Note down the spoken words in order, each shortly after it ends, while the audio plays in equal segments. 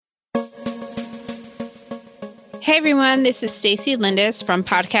Hey everyone, this is Stacy Lindis from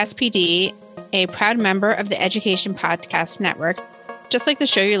Podcast PD, a proud member of the Education Podcast Network, just like the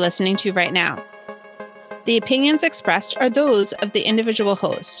show you're listening to right now. The opinions expressed are those of the individual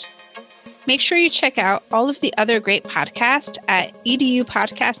host. Make sure you check out all of the other great podcasts at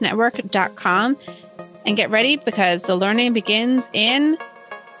edupodcastnetwork.com and get ready because the learning begins in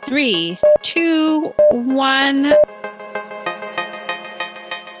 3, 2, 1.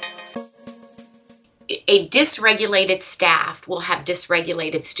 A dysregulated staff will have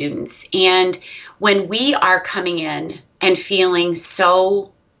dysregulated students. And when we are coming in and feeling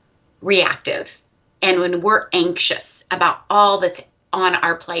so reactive, and when we're anxious about all that's on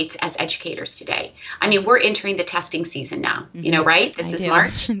our plates as educators today, I mean, we're entering the testing season now, right? This is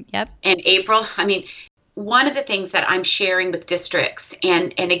March. Yep. And April. I mean, one of the things that I'm sharing with districts,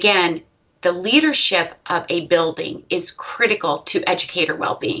 and again, the leadership of a building is critical to educator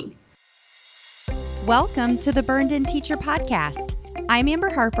well-being. Welcome to the Burned In Teacher Podcast. I'm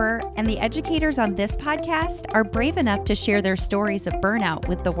Amber Harper, and the educators on this podcast are brave enough to share their stories of burnout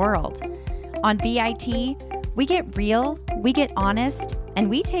with the world. On BIT, we get real, we get honest,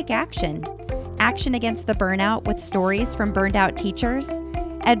 and we take action. Action against the burnout with stories from burned out teachers,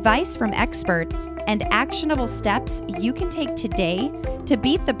 advice from experts, and actionable steps you can take today to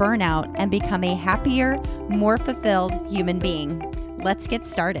beat the burnout and become a happier, more fulfilled human being. Let's get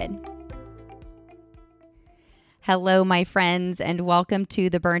started. Hello, my friends, and welcome to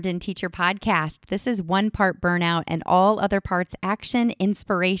the Burned In Teacher Podcast. This is one part burnout and all other parts action,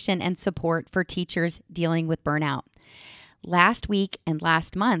 inspiration, and support for teachers dealing with burnout. Last week and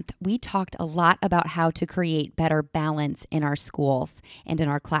last month, we talked a lot about how to create better balance in our schools and in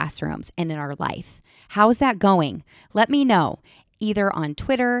our classrooms and in our life. How's that going? Let me know. Either on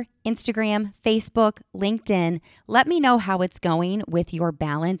Twitter, Instagram, Facebook, LinkedIn. Let me know how it's going with your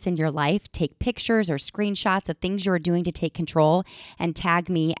balance in your life. Take pictures or screenshots of things you're doing to take control and tag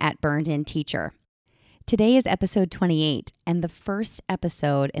me at Burned In Teacher. Today is episode 28 and the first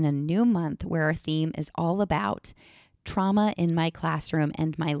episode in a new month where our theme is all about trauma in my classroom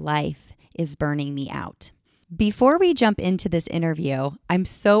and my life is burning me out. Before we jump into this interview, I'm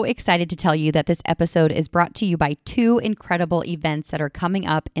so excited to tell you that this episode is brought to you by two incredible events that are coming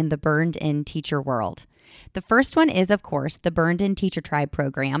up in the Burned In Teacher world. The first one is, of course, the Burned In Teacher Tribe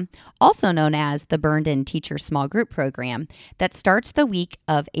program, also known as the Burned In Teacher Small Group program, that starts the week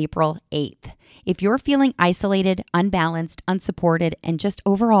of April 8th. If you're feeling isolated, unbalanced, unsupported, and just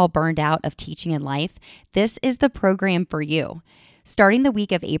overall burned out of teaching and life, this is the program for you. Starting the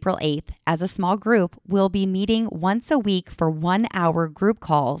week of April 8th, as a small group, we'll be meeting once a week for 1-hour group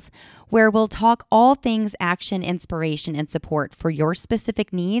calls where we'll talk all things action, inspiration, and support for your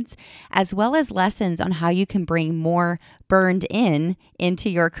specific needs, as well as lessons on how you can bring more burned in into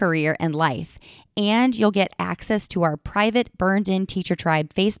your career and life. And you'll get access to our private Burned In Teacher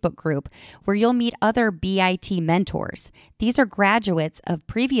Tribe Facebook group where you'll meet other BIT mentors. These are graduates of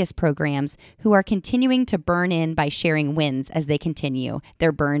previous programs who are continuing to burn in by sharing wins as they continue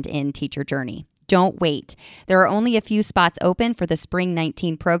their Burned In teacher journey. Don't wait. There are only a few spots open for the Spring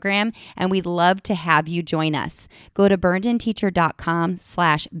 19 program, and we'd love to have you join us. Go to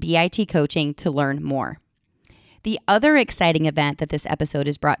burnedinteacher.com/BIT coaching to learn more. The other exciting event that this episode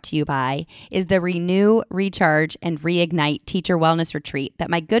is brought to you by is the Renew, Recharge, and Reignite Teacher Wellness Retreat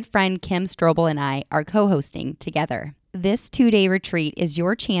that my good friend Kim Strobel and I are co-hosting together. This 2-day retreat is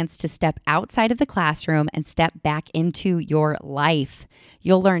your chance to step outside of the classroom and step back into your life.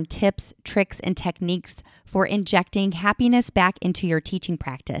 You'll learn tips, tricks, and techniques for injecting happiness back into your teaching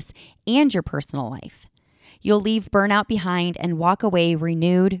practice and your personal life. You'll leave burnout behind and walk away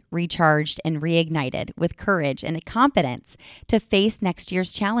renewed, recharged, and reignited with courage and confidence to face next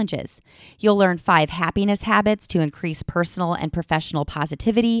year's challenges. You'll learn 5 happiness habits to increase personal and professional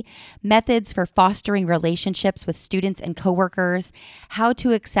positivity, methods for fostering relationships with students and coworkers, how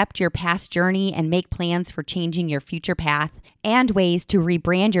to accept your past journey and make plans for changing your future path, and ways to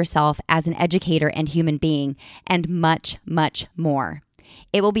rebrand yourself as an educator and human being, and much, much more.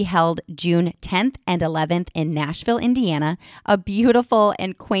 It will be held June 10th and 11th in Nashville, Indiana, a beautiful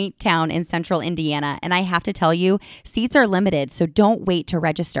and quaint town in central Indiana. And I have to tell you, seats are limited, so don't wait to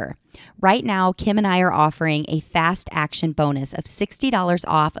register. Right now, Kim and I are offering a fast action bonus of $60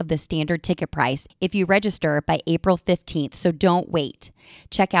 off of the standard ticket price if you register by April 15th, so don't wait.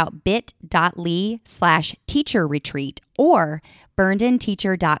 Check out bit.ly/teacher retreat or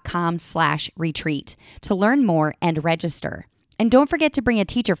burnedinteacher.com/retreat to learn more and register. And don't forget to bring a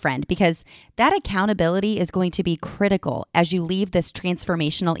teacher friend, because that accountability is going to be critical as you leave this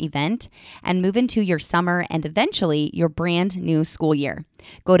transformational event and move into your summer and eventually your brand new school year.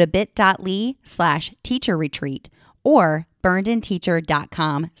 Go to bit.ly/teacher retreat or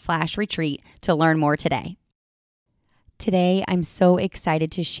burnedinteacher.com/retreat to learn more today. Today, I'm so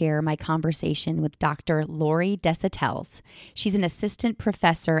excited to share my conversation with Dr. Lori Desautels. She's an assistant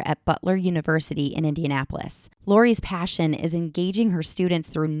professor at Butler University in Indianapolis. Lori's passion is engaging her students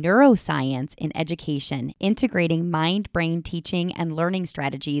through neuroscience in education, integrating mind-brain teaching and learning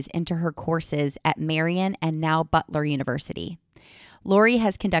strategies into her courses at Marian and now Butler University. Lori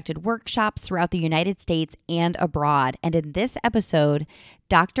has conducted workshops throughout the United States and abroad, and in this episode,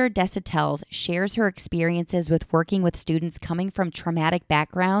 Dr. Desautels shares her experiences with working with students coming from traumatic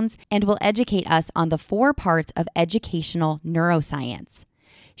backgrounds and will educate us on the 4 parts of educational neuroscience.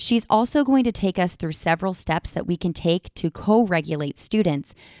 She's also going to take us through several steps that we can take to co-regulate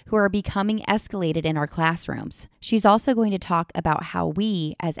students who are becoming escalated in our classrooms. She's also going to talk about how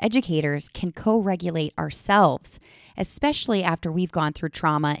we, as educators, can co-regulate ourselves, especially after we've gone through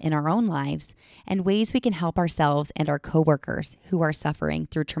trauma in our own lives, and ways we can help ourselves and our coworkers who are suffering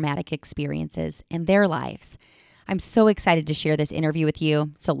through traumatic experiences in their lives. I'm so excited to share this interview with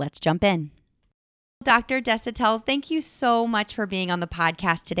you, so let's jump in. Dr. Desautels, thank you so much for being on the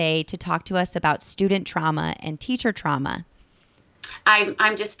podcast today to talk to us about student trauma and teacher trauma.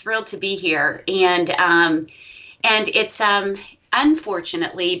 I'm just thrilled to be here, and it's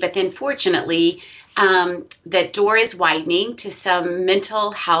unfortunately, but then fortunately, the door is widening to some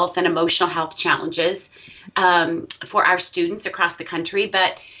mental health and emotional health challenges for our students across the country.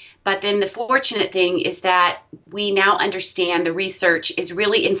 But then the fortunate thing is that we now understand the research is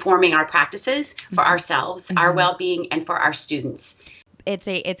really informing our practices for ourselves, our well-being, and for our students.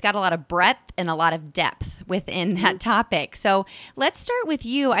 It's got a lot of breadth and a lot of depth within that topic. So let's start with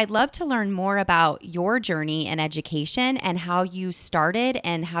you. I'd love to learn more about your journey in education and how you started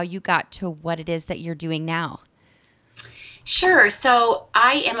and how you got to what it is that you're doing now. Sure. So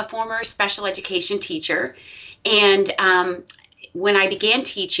I am a former special education teacher, and when I began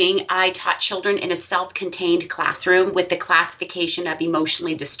teaching, I taught children in a self-contained classroom with the classification of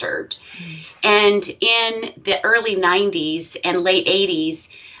emotionally disturbed. And in the early 90s and late 80s,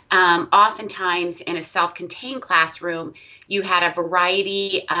 oftentimes in a self-contained classroom, you had a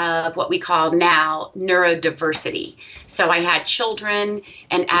variety of what we call now neurodiversity. So I had children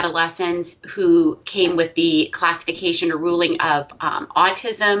and adolescents who came with the classification or ruling of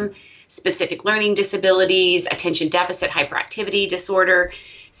autism, specific learning disabilities, attention deficit hyperactivity disorder.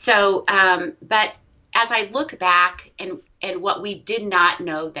 So, but as I look back and what we did not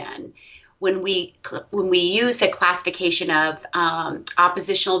know then, when we use the classification of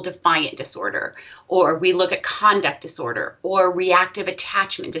oppositional defiant disorder, or we look at conduct disorder or reactive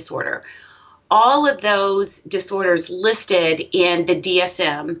attachment disorder, all of those disorders listed in the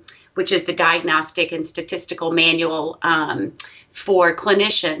DSM, which is the Diagnostic and Statistical Manual for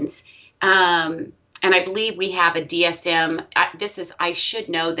clinicians. And I believe we have a DSM. I should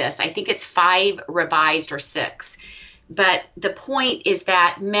know this. I think it's 5 revised or 6. But the point is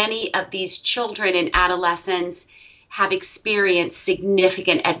that many of these children and adolescents have experienced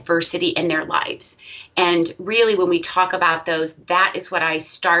significant adversity in their lives. And really, when we talk about those, that is what I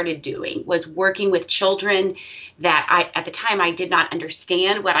started doing, was working with children that at the time I did not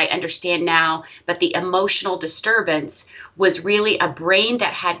understand what I understand now, but the emotional disturbance was really a brain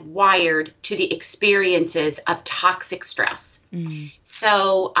that had wired to the experiences of toxic stress.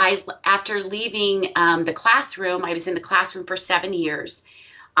 So after leaving the classroom, I was in the classroom for 7 years.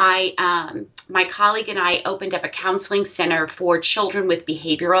 My colleague and I opened up a counseling center for children with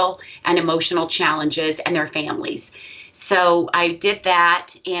behavioral and emotional challenges and their families. So I did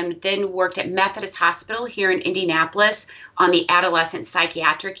that and then worked at Methodist Hospital here in Indianapolis on the adolescent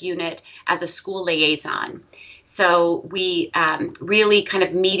psychiatric unit as a school liaison. So we really kind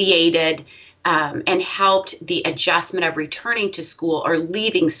of mediated and helped the adjustment of returning to school or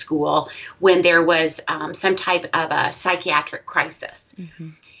leaving school when there was some type of a psychiatric crisis.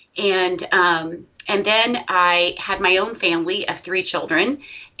 And then I had my own family of 3 children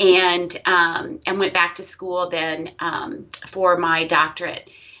and went back to school then for my doctorate.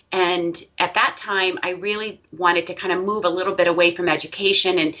 And at that time, I really wanted to kind of move a little bit away from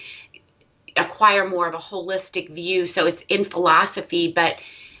education and acquire more of a holistic view. So it's in philosophy, but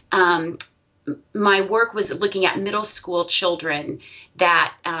my work was looking at middle school children,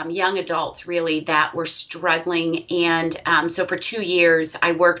 that young adults really that were struggling. And so for 2 years,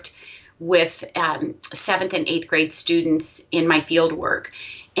 I worked with 7th and 8th grade students in my field work.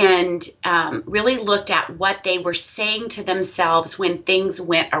 and really looked at what they were saying to themselves when things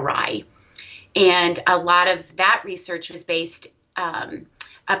went awry. And a lot of that research was based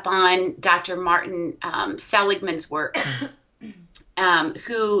upon Dr. Martin Seligman's work,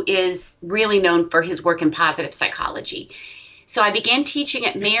 who is really known for his work in positive psychology. So I began teaching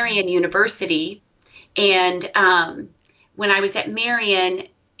at Marian University, and when I was at Marian,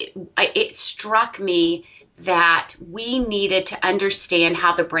 it struck me that we needed to understand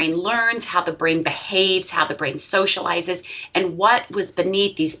how the brain learns, how the brain behaves, how the brain socializes, and what was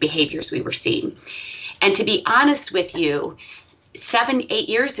beneath these behaviors we were seeing. And to be honest with you, 7-8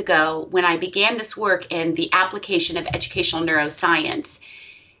 years ago, when I began this work in the application of educational neuroscience,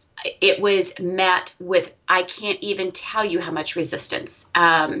 it was met with, I can't even tell you how much resistance.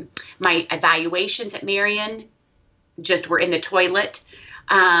 My evaluations at Marian just were in the toilet.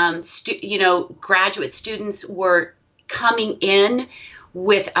 Graduate students were coming in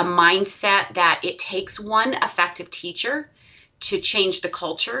with a mindset that it takes one effective teacher to change the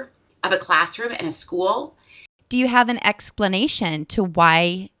culture of a classroom and a school. Do you have an explanation to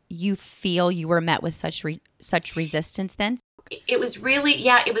why you feel you were met with such resistance then? It was really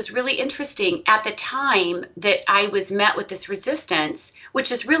interesting. At the time that I was met with this resistance, which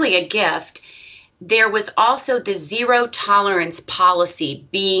is really a gift, there was also the zero tolerance policy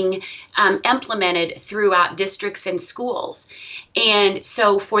being implemented throughout districts and schools. And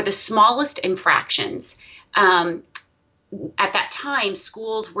so for the smallest infractions, at that time,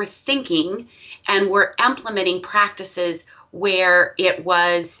 schools were thinking and were implementing practices where it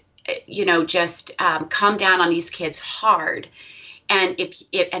was, just come down on these kids hard. And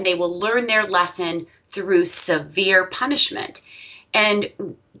and they will learn their lesson through severe punishment. And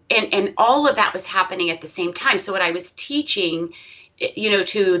all of that was happening at the same time. So what I was teaching,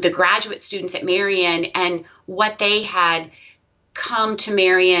 to the graduate students at Marian and what they had come to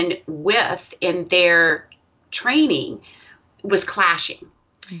Marian with in their training was clashing.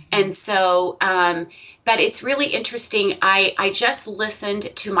 Mm-hmm. And so, but it's really interesting. I just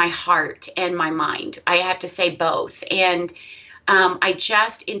listened to my heart and my mind. I have to say both. And I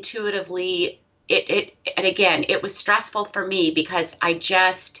just intuitively, and again, it was stressful for me because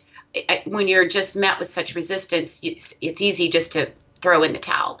when you're just met with such resistance, it's easy just to throw in the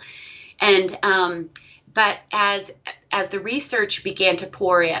towel. And, but as the research began to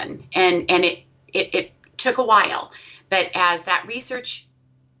pour in, and it took a while, but as that research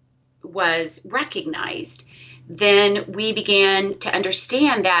was recognized, then we began to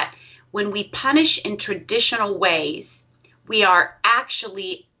understand that when we punish in traditional ways, we are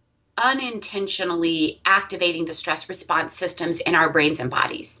actually unintentionally activating the stress response systems in our brains and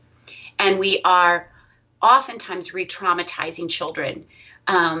bodies. And we are oftentimes re-traumatizing children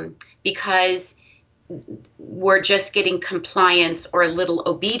because we're just getting compliance or a little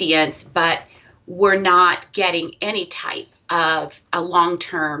obedience, but we're not getting any type of a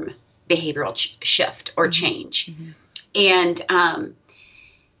long-term behavioral shift or change. Mm-hmm. And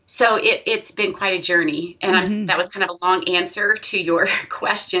so it's been quite a journey. And that was kind of a long answer to your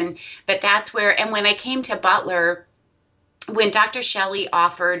question, but that's where, and when I came to Butler, when Dr. Shelley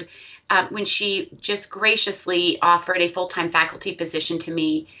offered, when she just graciously offered a full-time faculty position to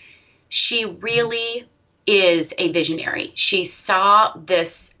me, she really is a visionary. She saw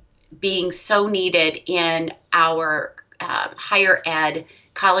this being so needed in our higher ed,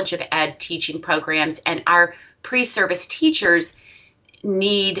 College of Ed teaching programs, and our pre-service teachers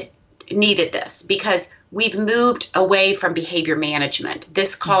needed this because we've moved away from behavior management.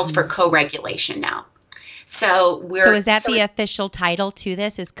 This calls for co-regulation now. So is that the official title to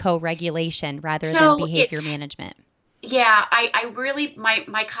this, is co-regulation rather than behavior management? Yeah, I really,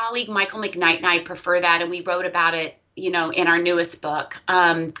 my colleague Michael McKnight and I prefer that, and we wrote about it, in our newest book,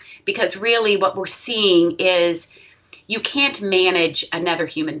 because really what we're seeing is you can't manage another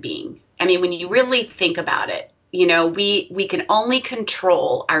human being. I mean, when you really think about it, we can only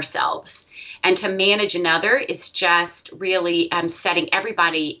control ourselves, and to manage another is just really setting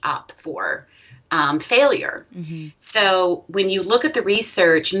everybody up for failure. Mm-hmm. So when you look at the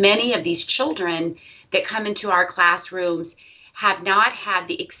research, many of these children that come into our classrooms have not had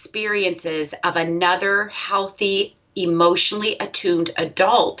the experiences of another healthy, emotionally attuned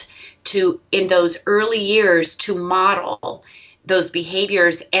adult in those early years to model those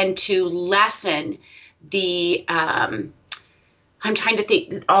behaviors and to lessen the, I'm trying to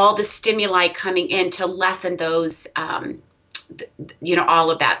think, all the stimuli coming in to lessen those, all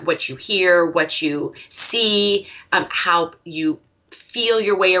of that, what you hear, what you see, how you feel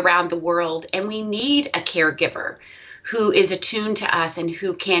your way around the world. And we need a caregiver who is attuned to us and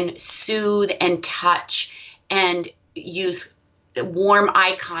who can soothe and touch and use warm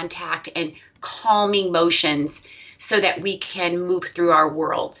eye contact and calming motions so that we can move through our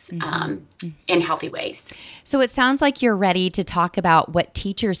worlds in healthy ways. So it sounds like you're ready to talk about what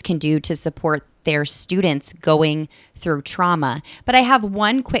teachers can do to support their students going through trauma. But I have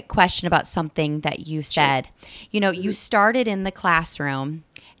one quick question about something that you said. Sure. You started in the classroom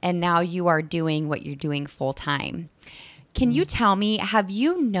and now you are doing what you're doing full time. Can you tell me, have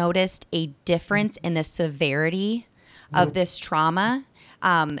you noticed a difference in the severity of this trauma?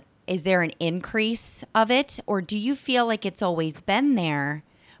 Is there an increase of it, or do you feel like it's always been there,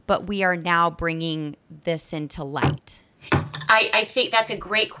 but we are now bringing this into light? I think that's a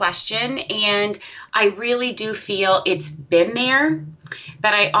great question, and I really do feel it's been there,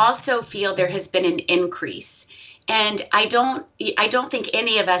 but I also feel there has been an increase. And I don't think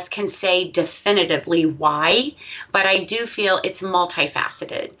any of us can say definitively why, but I do feel it's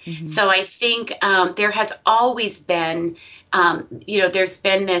multifaceted. Mm-hmm. So I think there has always been, there's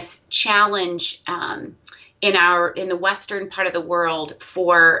been this challenge in the Western part of the world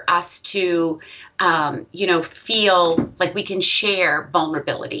for us to, feel like we can share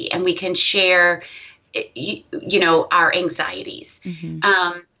vulnerability and we can share, our anxieties.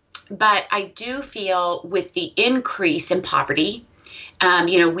 Mm-hmm. But I do feel with the increase in poverty,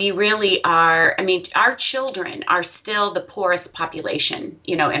 we really are, our children are still the poorest population,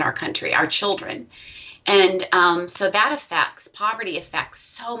 in our country, our children. And so poverty affects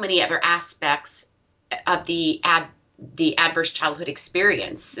so many other aspects of the adverse childhood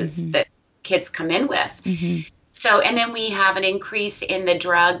experiences mm-hmm. that kids come in with. Mm-hmm. So, and then we have an increase in the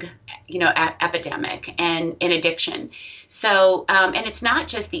drug, epidemic and in addiction. So, and it's not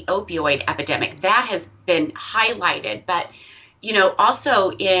just the opioid epidemic that has been highlighted, but,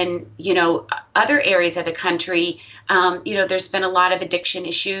 also in, other areas of the country, there's been a lot of addiction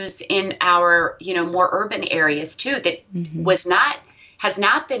issues in our, more urban areas too, that mm-hmm. has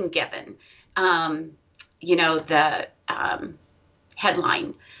not been given, the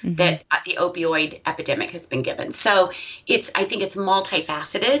headline mm-hmm. that the opioid epidemic has been given. So I think it's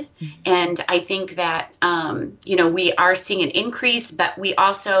multifaceted. Mm-hmm. And I think that, we are seeing an increase, but we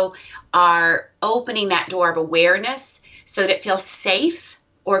also are opening that door of awareness so that it feels safe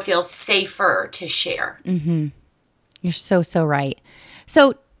or feels safer to share. Mm-hmm. You're so right.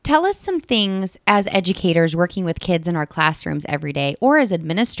 So tell us some things as educators working with kids in our classrooms every day, or as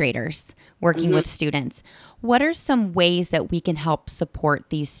administrators working mm-hmm. with students. What are some ways that we can help support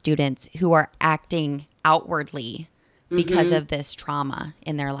these students who are acting outwardly because mm-hmm. of this trauma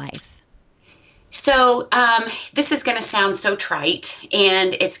in their life? So this is going to sound so trite,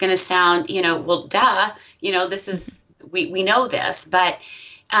 and it's going to sound, well, duh, this is, we know this, but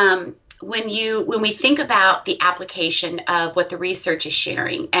when we think about the application of what the research is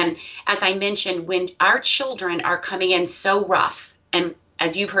sharing, and as I mentioned, when our children are coming in so rough, and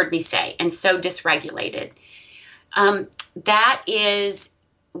as you've heard me say, and so dysregulated, that is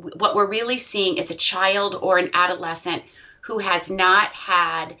what we're really seeing is a child or an adolescent who has not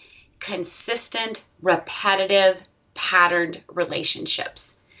had consistent, repetitive, patterned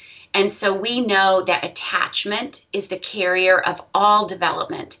relationships. And so we know that attachment is the carrier of all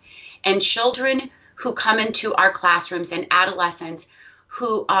development. And children who come into our classrooms and adolescents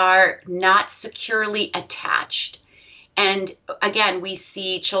who are not securely attached. And again, we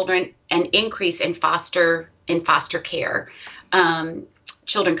see children, an increase in foster care,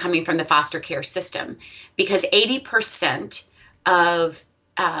 children coming from the foster care system, because 80% of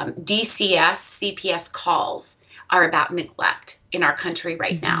DCS, CPS calls are about neglect in our country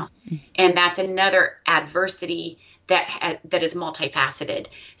right mm-hmm. now. And that's another adversity that is multifaceted.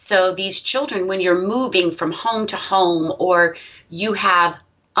 So these children, when you're moving from home to home, or you have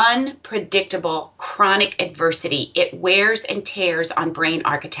unpredictable chronic adversity, it wears and tears on brain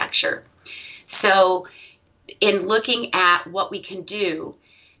architecture. So in looking at what we can do,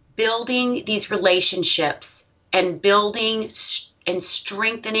 building these relationships and building and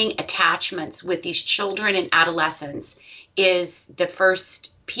strengthening attachments with these children and adolescents is the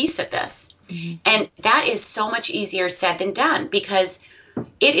first piece of this. Mm-hmm. And that is so much easier said than done, because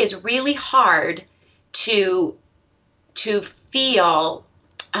it is really hard to feel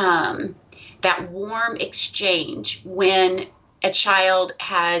that warm exchange when a child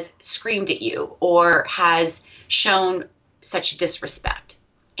has screamed at you or has shown such disrespect.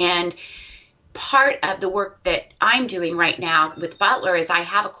 And part of the work that I'm doing right now with Butler is I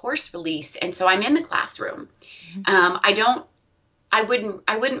have a course release, and so I'm in the classroom. Mm-hmm. I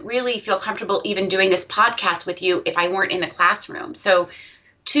wouldn't really feel comfortable even doing this podcast with you if I weren't in the classroom. So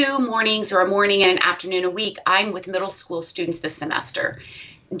 2 mornings or a morning and an afternoon a week, I'm with middle school students this semester,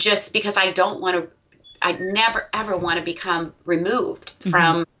 just because I don't want to I never ever want to become removed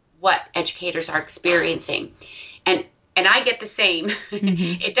from what educators are experiencing. And I get the same.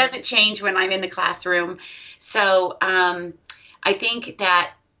 It doesn't change when I'm in the classroom. So I think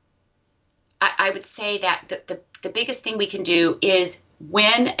that I would say that the biggest thing we can do is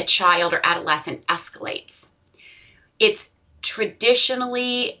when a child or adolescent escalates, it's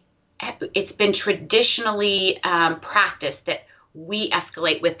been traditionally practiced that we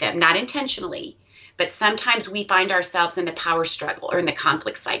escalate with them, not intentionally, but sometimes we find ourselves in the power struggle or in the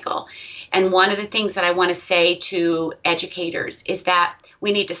conflict cycle. And one of the things that I want to say to educators is that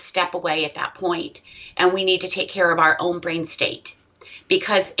we need to step away at that point, and we need to take care of our own brain state,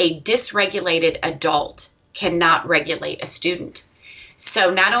 because a dysregulated adult cannot regulate a student.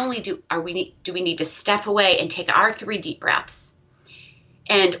 So not only do we need to step away and take our 3 deep breaths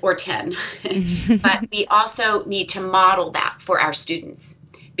or 10, but we also need to model that for our students,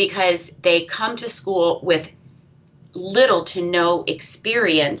 because they come to school with little to no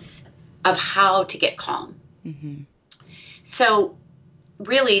experience of how to get calm. So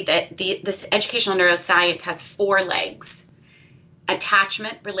really this educational neuroscience has 4 legs.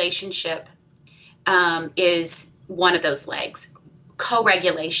 Attachment relationship is one of those legs.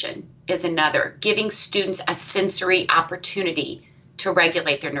 Co-regulation is another, giving students a sensory opportunity to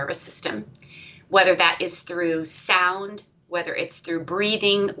regulate their nervous system, whether that is through sound, whether it's through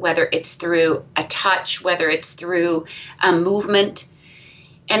breathing, whether it's through a touch, whether it's through movement.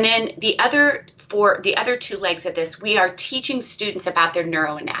 And then the other 2 legs of this, we are teaching students about their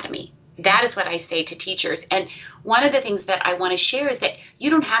neuroanatomy. That is what I say to teachers. And one of the things that I want to share is that you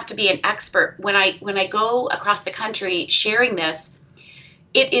don't have to be an expert. When I go across the country sharing this,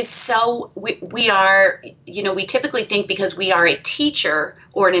 it is so, we are, we typically think because we are a teacher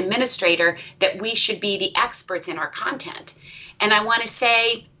or an administrator that we should be the experts in our content. And I want to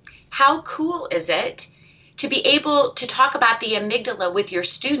say, how cool is it to be able to talk about the amygdala with your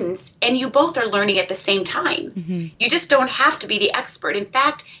students, and you both are learning at the same time. You just don't have to be the expert. In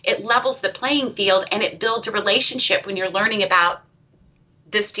fact, it levels the playing field, and it builds a relationship when you're learning about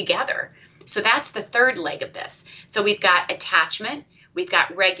this together. So that's the 3rd leg of this. So we've got attachment, we've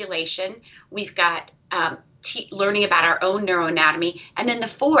got regulation, we've got learning about our own neuroanatomy, and then the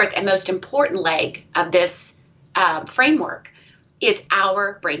 4th and most important leg of this framework is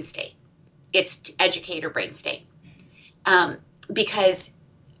our brain state. It's educator brain state, because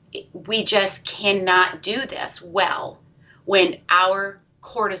we just cannot do this well when our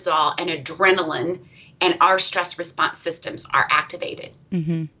cortisol and adrenaline and our stress response systems are activated.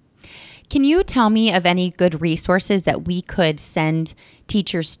 Can you tell me of any good resources that we could send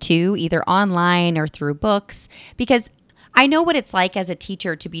teachers to, either online or through books? Because I know what it's like as a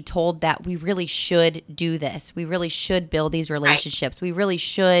teacher to be told that we really should do this. We really should build these relationships. Right. We really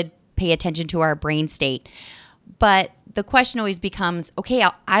should pay attention to our brain state. But the question always becomes, okay,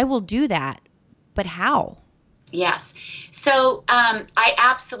 I will do that, but how? Yes. So I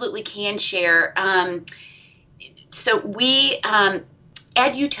absolutely can share. So we,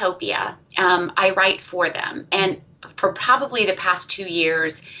 Edutopia, I write for them. And for probably the past 2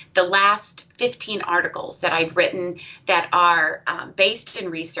 years, the last 15 articles that I've written that are based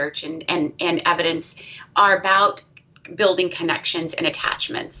in research and evidence are about building connections and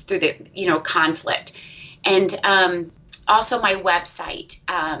attachments through the conflict. And also my website,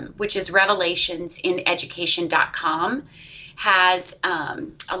 which is revelationsineducation.com, has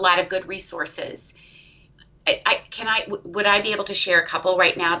a lot of good resources. Would I be able to share a couple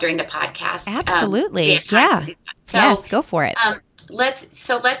right now during the podcast? Absolutely. Yeah. So, yes, go for it. Let's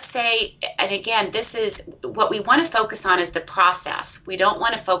say, and again, this is what we want to focus on is the process. We don't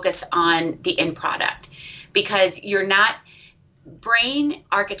want to focus on the end product, because you're not brain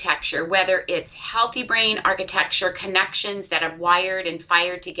architecture, whether it's healthy brain architecture, connections that have wired and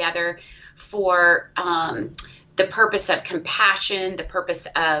fired together for the purpose of compassion, the purpose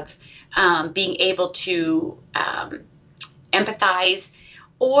of being able to empathize,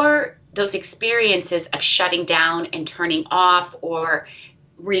 or those experiences of shutting down and turning off or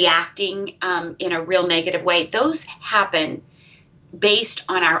reacting in a real negative way. Those happen based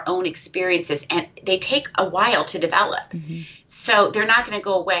on our own experiences, and they take a while to develop. So they're not going to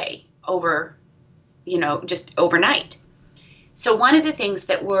go away just overnight. So one of the things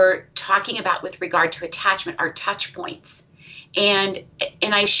that we're talking about with regard to attachment are touch points. And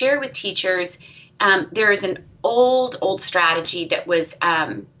I share with teachers, there is an old strategy that was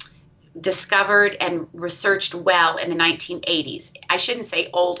discovered and researched well in the 1980s. I shouldn't say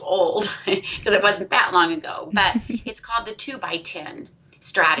old, because it wasn't that long ago, but it's called the 2x10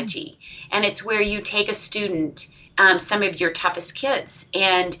 strategy. And it's where you take a student some of your toughest kids,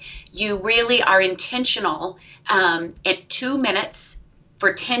 and you really are intentional. At 2 minutes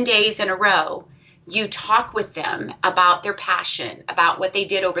for 10 days in a row, you talk with them about their passion, about what they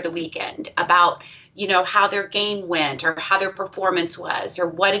did over the weekend, about how their game went, or how their performance was, or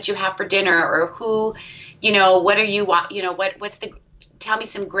what did you have for dinner, or who, what are you, tell me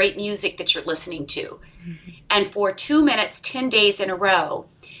some great music that you're listening to. Mm-hmm. And for 2 minutes, 10 days in a row,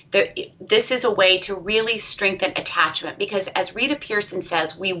 this is a way to really strengthen attachment, because as Rita Pierson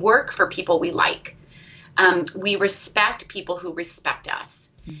says, we work for people we like. We respect people who respect us.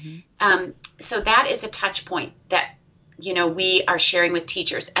 Mm-hmm. So that is a touch point that we are sharing with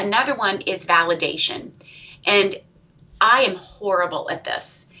teachers. Another one is validation. And I am horrible at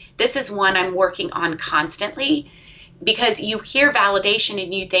this. This is one I'm working on constantly, because you hear validation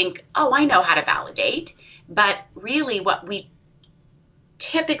and you think, oh, I know how to validate. But really what we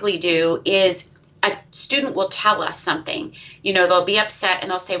typically do is a student will tell us something. They'll be upset and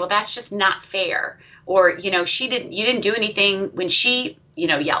they'll say, well, that's just not fair. Or, you didn't do anything when she,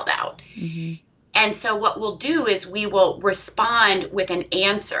 yelled out. Mm-hmm. And so what we'll do is we will respond with an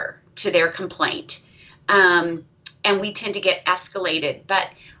answer to their complaint. And we tend to get escalated. But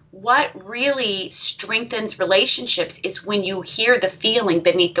what really strengthens relationships is when you hear the feeling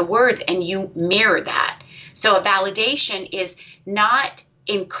beneath the words and you mirror that. So a validation is not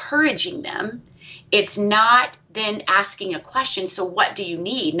encouraging them. It's not then asking a question, so what do you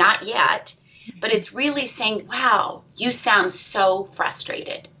need? Not yet. But it's really saying, wow, you sound so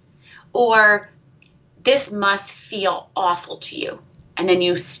frustrated. Or this must feel awful to you. And then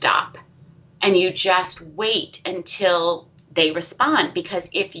you stop and you just wait until they respond, because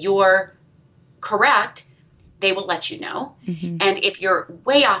if you're correct, they will let you know. Mm-hmm. And if you're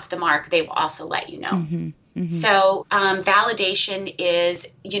way off the mark, they will also let you know. Mm-hmm. Mm-hmm. So validation is,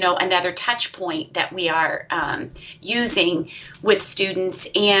 another touch point that we are using with students,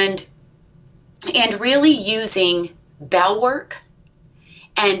 and really using bell work,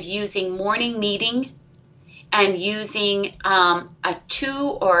 and using morning meeting, and using a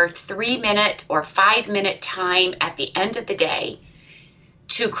 2 or 3 minute or 5 minute time at the end of the day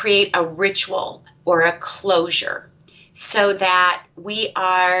to create a ritual or a closure, so that we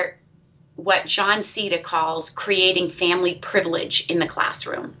are what John Cita calls creating family privilege in the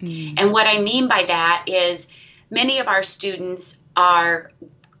classroom. Mm. And what I mean by that is many of our students are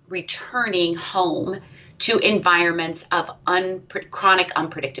returning home to environments of chronic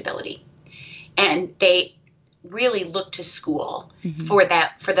unpredictability. And they really look to school mm-hmm.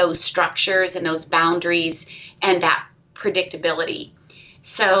 for those structures and those boundaries and that predictability.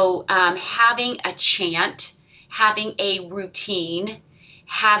 So having a chant, having a routine,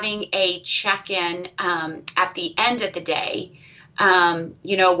 having a check-in at the end of the day,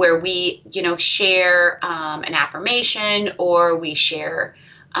 where we, share an affirmation, or we share,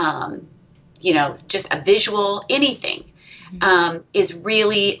 just a visual, anything, is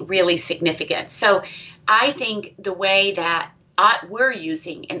really, really significant. So I think the way that we're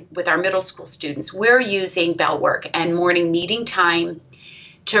using, with our middle school students, we're using bell work and morning meeting time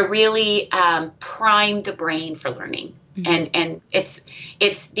to really prime the brain for learning. Mm-hmm. And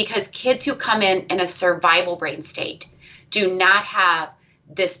it's because kids who come in a survival brain state do not have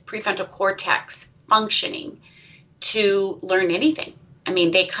this prefrontal cortex functioning to learn anything. I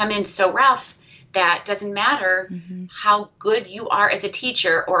mean, they come in so rough that doesn't matter mm-hmm. how good you are as a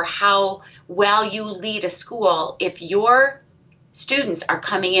teacher or how well you lead a school. If your students are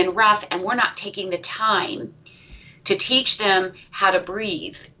coming in rough and we're not taking the time to teach them how to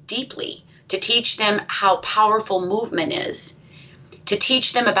breathe deeply, to teach them how powerful movement is, to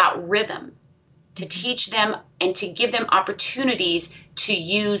teach them about rhythm, to teach them and to give them opportunities to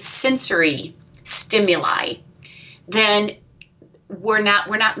use sensory stimuli, then we're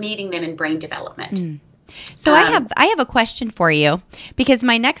not meeting them in brain development. Mm. So I have a question for you, because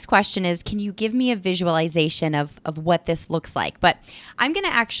my next question is, can you give me a visualization of what this looks like? But I'm going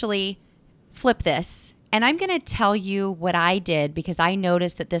to actually flip this, and I'm going to tell you what I did, because I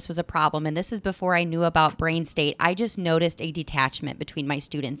noticed that this was a problem. And this is before I knew about brain state. I just noticed a detachment between my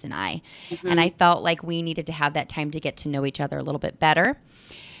students and I. Mm-hmm. And I felt like we needed to have that time to get to know each other a little bit better.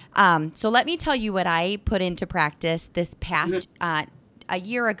 So let me tell you what I put into practice this past a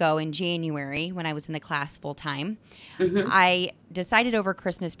year ago in January, when I was in the class full time. Mm-hmm. I decided over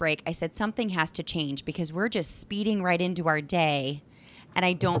Christmas break, I said something has to change, because we're just speeding right into our day. And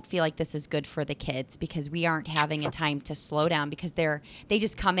I don't feel like this is good for the kids, because we aren't having a time to slow down, because they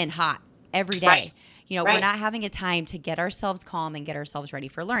just come in hot every day. Right. We're not having a time to get ourselves calm and get ourselves ready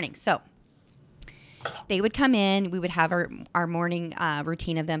for learning. So They would come in. We would have our morning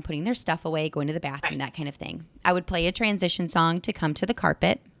routine of them putting their stuff away, going to the bathroom, that kind of thing. I would play a transition song to come to the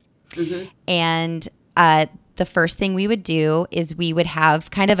carpet. Mm-hmm. And the first thing we would do is we would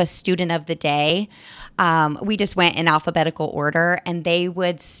have kind of a student of the day. We just went in alphabetical order, and they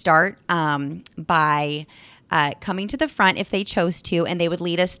would start by coming to the front if they chose to, and they would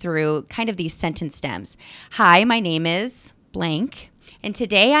lead us through kind of these sentence stems. Hi, my name is blank, and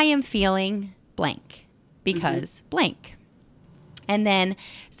today I am feeling blank because blank. And then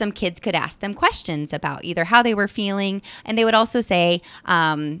some kids could ask them questions about either how they were feeling, and they would also say,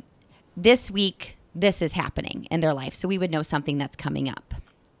 this week, this is happening in their life. So we would know something that's coming up.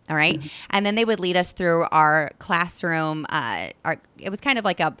 All right. Mm-hmm. And then they would lead us through our classroom. It was kind of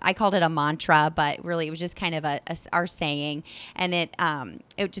like I called it a mantra, but really it was just kind of our saying. And it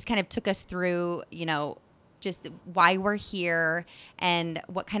just kind of took us through, just why we're here and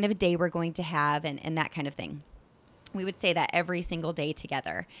what kind of a day we're going to have and that kind of thing. We would say that every single day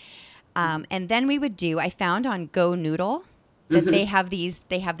together. And then we would I found on Go Noodle that they have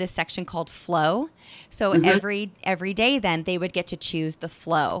this section called flow. So every day then they would get to choose the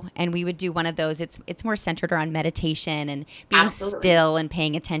flow, and we would do one of those. It's more centered around meditation and being still and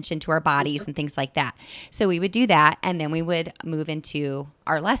paying attention to our bodies and things like that. So we would do that, and then we would move into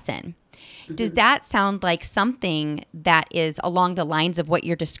our lesson. Does that sound like something that is along the lines of what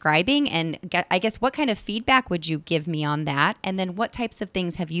you're describing? And I guess what kind of feedback would you give me on that? And then what types of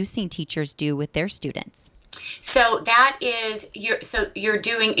things have you seen teachers do with their students? So you're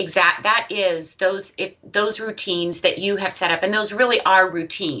doing those routines that you have set up, and those really are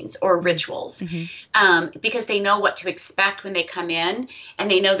routines or rituals, because they know what to expect when they come in, and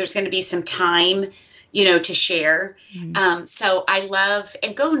they know there's going to be some time to share. So I love,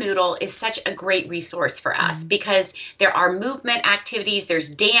 and Go Noodle is such a great resource for us because there are movement activities, there's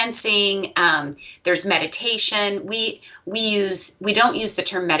dancing, there's meditation. We don't use the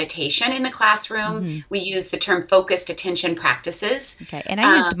term meditation in the classroom. We use the term focused attention practices. Okay. And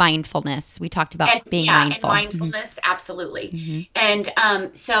I used mindfulness. We talked about being mindful. And mindfulness, absolutely. And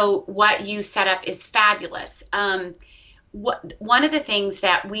so what you set up is fabulous. One of the things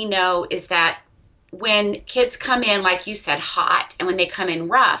that we know is that when kids come in, like you said, hot, and when they come in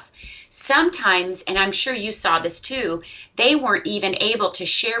rough, sometimes, and I'm sure you saw this too, they weren't even able to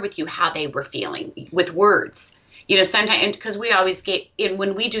share with you how they were feeling with words. Sometimes, because we always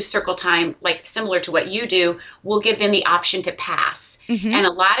when we do circle time, like similar to what you do, we'll give them the option to pass. And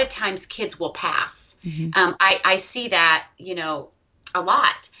a lot of times kids will pass. I see that, a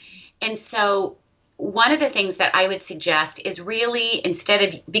lot. And so one of the things that I would suggest is really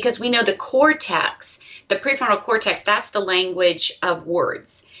because we know the cortex, the prefrontal cortex, that's the language of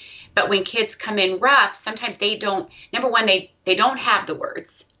words. But when kids come in rough, sometimes they don't have the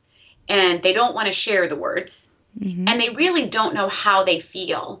words, and they don't want to share the words, and they really don't know how they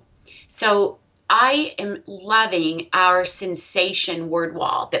feel. So I am loving our sensation word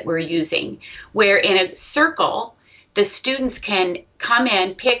wall that we're using, where in a circle, the students can come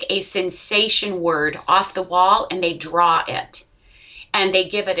in, pick a sensation word off the wall, and they draw it. And they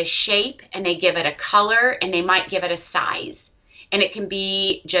give it a shape, and they give it a color, and they might give it a size. And it can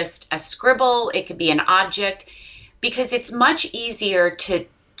be just a scribble, it could be an object, because it's much easier to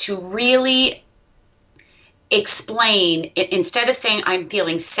really explain it. Instead of saying I'm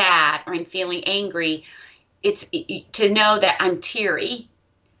feeling sad or I'm feeling angry, it's to know that I'm teary,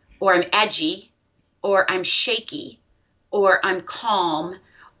 or I'm edgy, or I'm shaky, or I'm calm,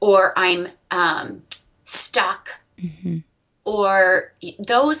 or I'm stuck, or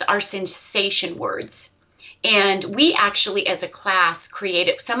those are sensation words. And we actually, as a class,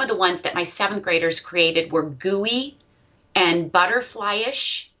 created some of the ones that my 7th graders created were gooey and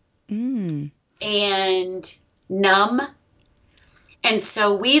butterfly-ish and numb. And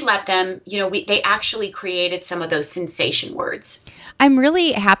so we let them, they actually created some of those sensation words. I'm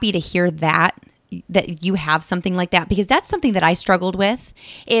really happy to hear that you have something like that, because that's something that I struggled with.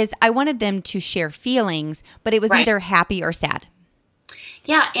 Is I wanted them to share feelings, but it was either happy or sad.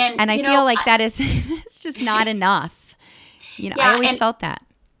 Yeah, and I feel like that is it's just not enough. I always felt that.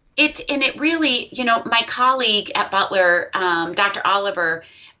 It really, my colleague at Butler, Dr. Oliver,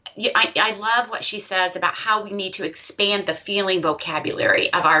 I love what she says about how we need to expand the feeling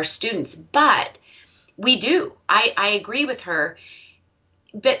vocabulary of our students, but we do. I agree with her.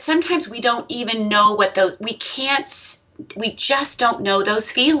 But sometimes we don't even know we just don't know those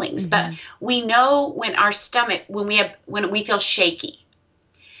feelings. But we know when our stomach, when we feel shaky,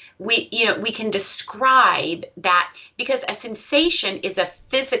 we can describe that, because a sensation is a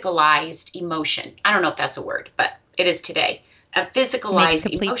physicalized emotion. I don't know if that's a word, but it is today. a physicalized Makes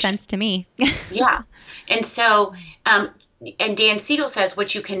complete emotion. sense to me. Yeah. And so, and Dan Siegel says,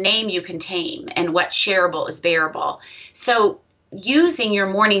 what you can name, you can tame, and what's shareable is bearable. So using your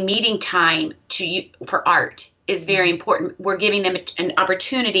morning meeting time for art is very important. We're giving them an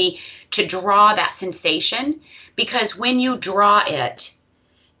opportunity to draw that sensation, because when you draw it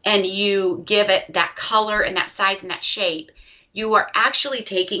and you give it that color and that size and that shape, you are actually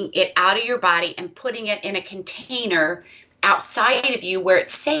taking it out of your body and putting it in a container outside of you where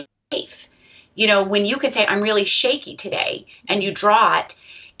it's safe. When you can say, I'm really shaky today, and you draw it,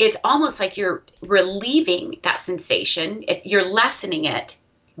 it's almost like you're relieving that sensation. You're lessening it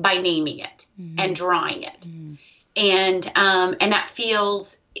by naming it and drawing it. And that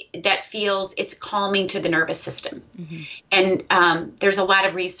feels it's calming to the nervous system. And there's a lot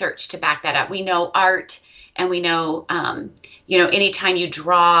of research to back that up. We know art, and we know, anytime you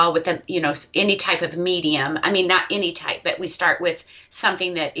draw with any type of medium, I mean, not any type, but we start with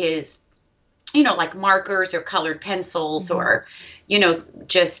something that is, like markers or colored pencils, or,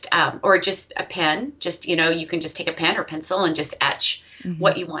 just a pen, you can just take a pen or pencil and just etch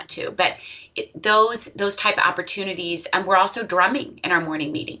what you want to. But those type of opportunities, and we're also drumming in our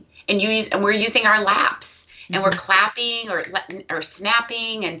morning meeting, and we're using our laps, and we're clapping or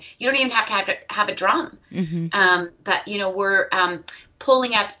snapping, and you don't even have to have a drum. But we're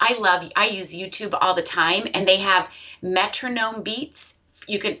pulling up. I use YouTube all the time, and they have metronome beats.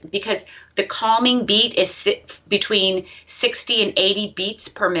 Because the calming beat is between 60 and 80 beats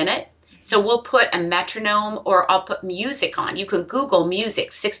per minute. So we'll put a metronome, or I'll put music on. You can Google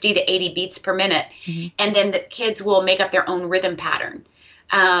music, 60 to 80 beats per minute. And then the kids will make up their own rhythm pattern.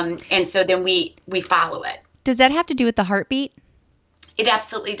 And so then we follow it. Does that have to do with the heartbeat? It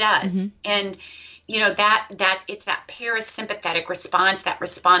absolutely does. And that it's that parasympathetic response, that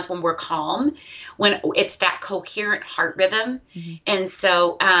response when we're calm, when it's that coherent heart rhythm. And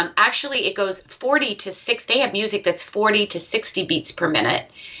so actually it goes 40 to 60. They have music that's 40 to 60 beats per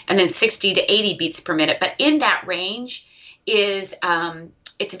minute, and then 60 to 80 beats per minute. But in that range is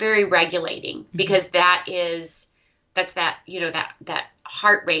it's very regulating, because that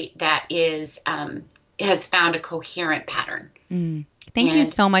heart rate that is has found a coherent pattern. Thank you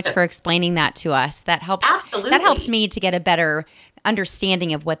so much for explaining that to us. That helps. Absolutely. That helps me to get a better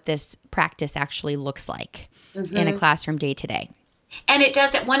understanding of what this practice actually looks like in a classroom day to day. And it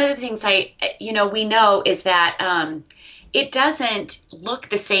doesn't. One of the things we know is that it doesn't look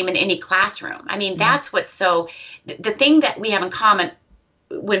the same in any classroom. I mean, that's what's the thing that we have in common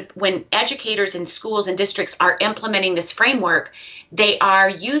when educators in schools and districts are implementing this framework, they are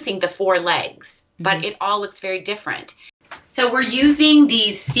using the 4 legs, but it all looks very different. So we're using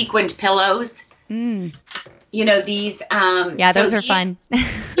these sequined pillows. These. Those are fun.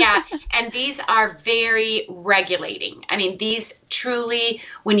 Yeah, and these are very regulating. I mean, these truly,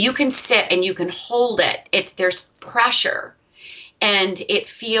 when you can sit and you can hold it, there's pressure, and it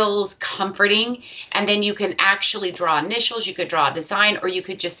feels comforting. And then you can actually draw initials. You could draw a design, or you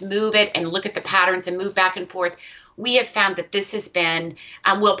could just move it and look at the patterns and move back and forth. We have found that this has been,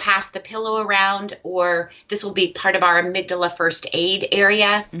 we'll pass the pillow around, or this will be part of our amygdala first aid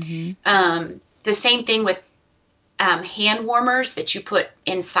area. The same thing with hand warmers that you put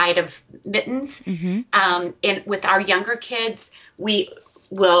inside of mittens. And with our younger kids, we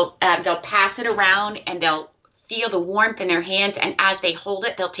will, they'll pass it around, and they'll feel the warmth in their hands. And as they hold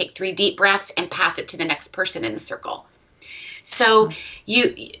it, they'll take 3 deep breaths and pass it to the next person in the circle. So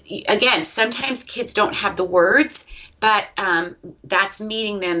again, sometimes kids don't have the words, but that's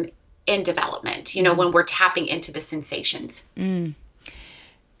meeting them in development, when we're tapping into the sensations.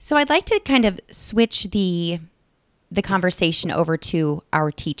 So I'd like to kind of switch the conversation over to our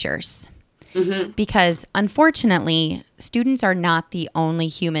teachers, because unfortunately, students are not the only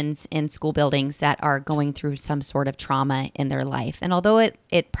humans in school buildings that are going through some sort of trauma in their life. And although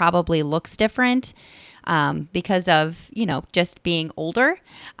it probably looks different, because of, just being older,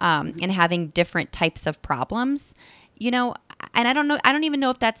 and having different types of problems, and I don't even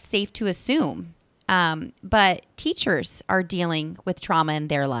know if that's safe to assume, but teachers are dealing with trauma in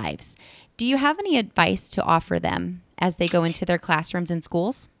their lives. Do you have any advice to offer them as they go into their classrooms and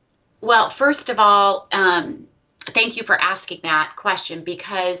schools? Well, first of all, thank you for asking that question,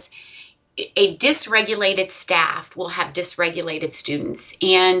 because a dysregulated staff will have dysregulated students.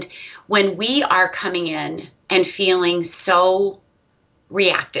 And when we are coming in and feeling so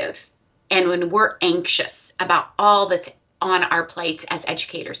reactive, and when we're anxious about all that's on our plates as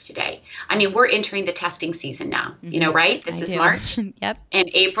educators today, I mean, we're entering the testing season now, right? This is March. Yep. And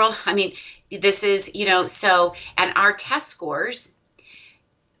April. I mean, this is, and our test scores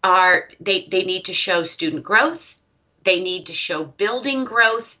they need to show student growth, they need to show building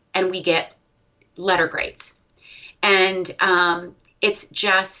growth, and we get letter grades. And it's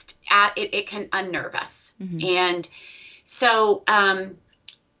just, it can unnerve us. Mm-hmm. And so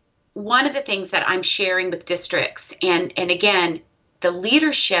one of the things that I'm sharing with districts, and again, the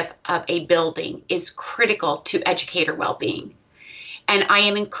leadership of a building is critical to educator well-being. And I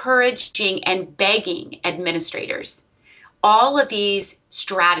am encouraging and begging administrators, all of these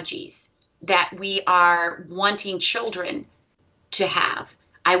strategies that we are wanting children to have,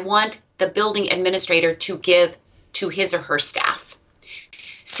 I want the building administrator to give to his or her staff.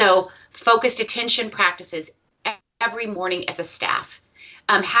 So focused attention practices every morning as a staff.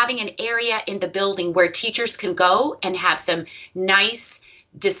 Having an area in the building where teachers can go and have some nice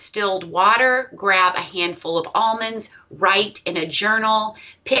distilled water, grab a handful of almonds, write in a journal,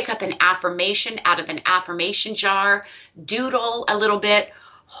 pick up an affirmation out of an affirmation jar, doodle a little bit,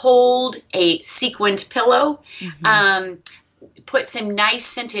 hold a sequined pillow, mm-hmm. Put some nice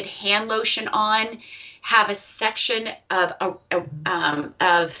scented hand lotion on, have a section of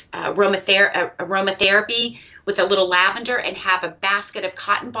aromatherapy with a little lavender, and have a basket of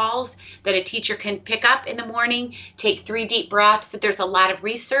cotton balls that a teacher can pick up in the morning, take 3 deep breaths. There's a lot of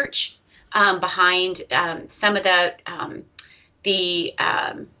research behind some of the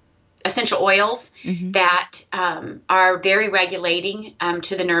essential oils mm-hmm. that are very regulating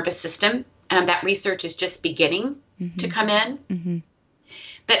to the nervous system. That research is just beginning mm-hmm. to come in. Mm-hmm.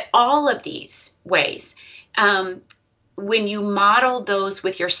 But all of these ways, when you model those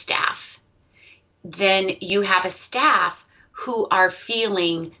with your staff, then you have a staff who are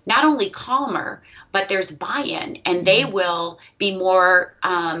feeling not only calmer, but there's buy-in, and mm-hmm. they will be more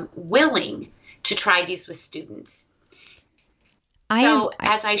willing to try these with students.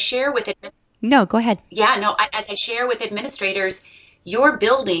 As I share with No, go ahead. As I share with administrators, your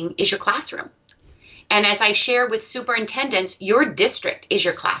building is your classroom. And as I share with superintendents, your district is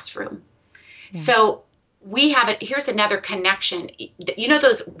your classroom. Yeah. So we have it. Here's another connection. You know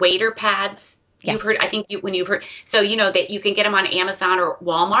those waiter pads? Yes. You've heard, I think when you've heard, so you know that you can get them on Amazon or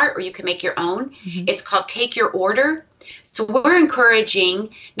Walmart, or you can make your own. Mm-hmm. It's called Take Your Order. So we're encouraging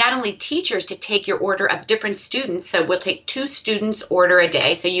not only teachers to take your order of different students. So we'll take 2 students' order a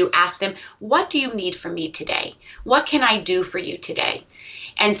day. So you ask them, what do you need from me today? What can I do for you today?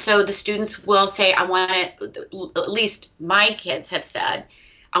 And so the students will say, I want it, at least my kids have said,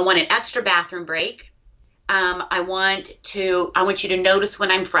 I want an extra bathroom break. I want you to notice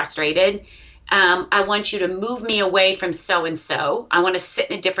when I'm frustrated. I want you to move me away from so-and-so. I want to sit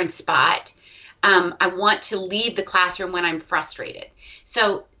in a different spot. I want to leave the classroom when I'm frustrated.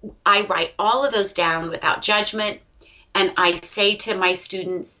 So I write all of those down without judgment. And I say to my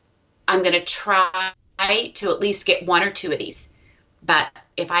students, I'm going to try to at least get 1 or 2 of these, but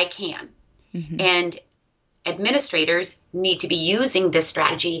if I can. Mm-hmm. And administrators need to be using this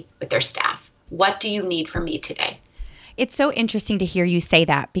strategy with their staff. What do you need from me today? It's so interesting to hear you say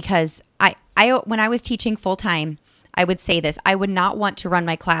that, because I when I was teaching full time, I would say this: I would not want to run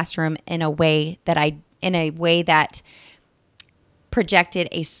my classroom in a way that projected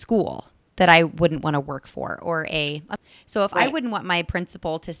a school that I wouldn't want to work for, so if right. I wouldn't want my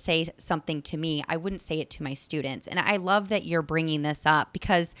principal to say something to me, I wouldn't say it to my students. And I love that you're bringing this up,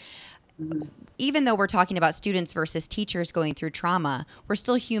 because even though we're talking about students versus teachers going through trauma, we're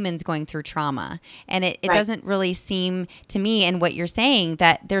still humans going through trauma. And it right. doesn't really seem to me, in what you're saying,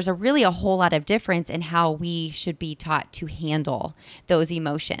 that there's a whole lot of difference in how we should be taught to handle those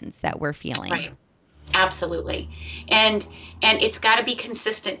emotions that we're feeling. Right. Absolutely. And it's got to be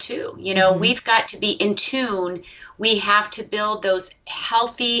consistent too. You know, mm-hmm. we've got to be in tune. We have to build those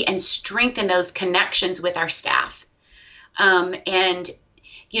healthy and strengthen those connections with our staff. And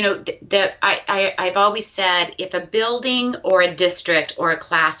you know, I've always said, if a building or a district or a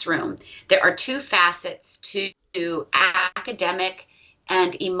classroom, there are 2 facets to academic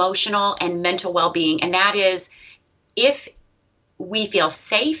and emotional and mental well-being. And that is, if we feel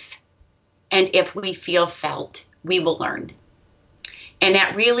safe and if we feel felt, we will learn. And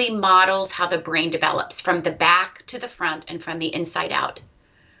that really models how the brain develops, from the back to the front and from the inside out.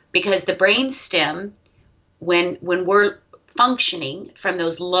 Because the brain stem, when we're functioning from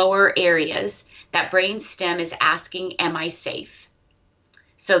those lower areas, that brain stem is asking, am I safe?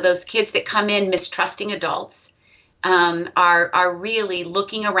 So those kids that come in mistrusting adults are really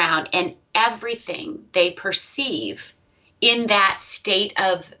looking around, and everything they perceive in that state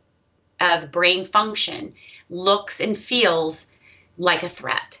of brain function looks and feels like a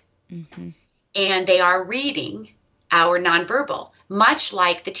threat. Mm-hmm. And they are reading our nonverbal, much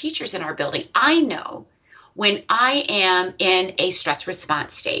like the teachers in our building. I know when I am in a stress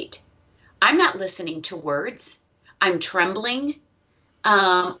response state, I'm not listening to words. I'm trembling,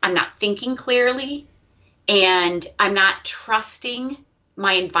 I'm not thinking clearly, and I'm not trusting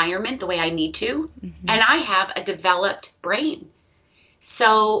my environment the way I need to. Mm-hmm. And I have a developed brain.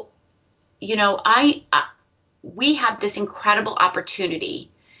 So, we have this incredible opportunity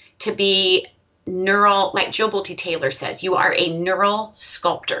to be like Joe Bolte-Taylor says, you are a neural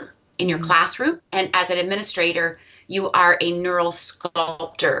sculptor in your classroom. And as an administrator, you are a neural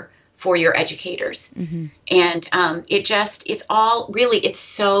sculptor for your educators. Mm-hmm. And it's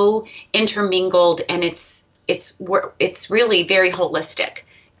so intermingled, and it's really very holistic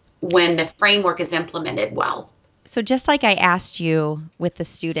when the framework is implemented well. So just like I asked you with the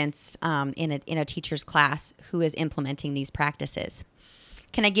students in a teacher's class who is implementing these practices,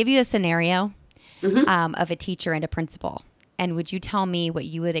 can I give you a scenario of a teacher and a principal? And would you tell me what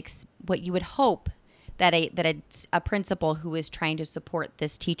you would hope that a principal who is trying to support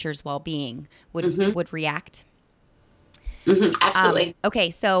this teacher's well-being would react? Mm-hmm. Absolutely. Okay,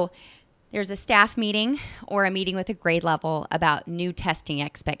 so there's a staff meeting or a meeting with a grade level about new testing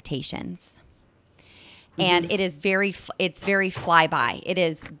expectations. And it's very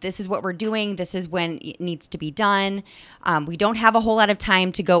flyby. This is what we're doing. This is when it needs to be done. We don't have a whole lot of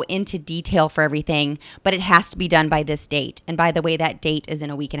time to go into detail for everything, but it has to be done by this date. And by the way, that date is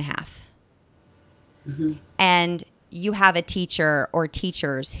in a week and a half. Mm-hmm. And you have a teacher or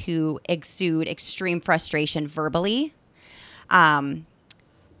teachers who exude extreme frustration verbally,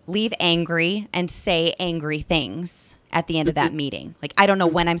 leave angry, and say angry things at the end of that meeting. Like, I don't know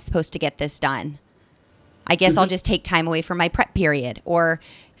when I'm supposed to get this done. I guess I'll just take time away from my prep period, or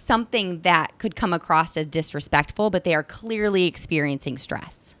something that could come across as disrespectful, but they are clearly experiencing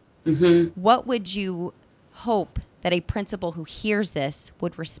stress. Mm-hmm. What would you hope that a principal who hears this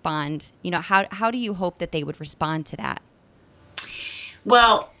would respond? How do you hope that they would respond to that?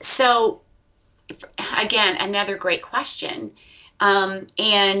 Well, so again, another great question.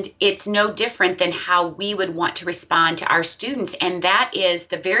 And it's no different than how we would want to respond to our students. And that is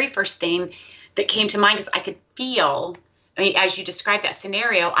the very first thing that came to mind, because I could feel, as you described that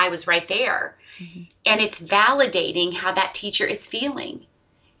scenario, I was right there. Mm-hmm. And it's validating how that teacher is feeling.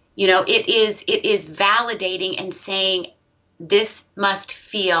 It is validating and saying, this must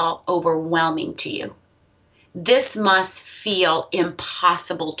feel overwhelming to you. This must feel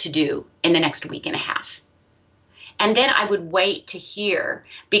impossible to do in the next week and a half. And then I would wait to hear,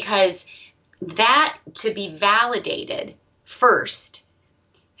 because that to be validated first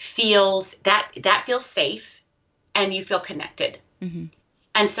feels safe, and you feel connected. Mm-hmm.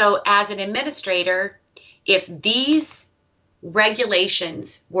 And so as an administrator, if these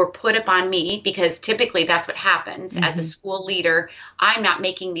regulations were put upon me, because typically that's what happens as a school leader, I'm not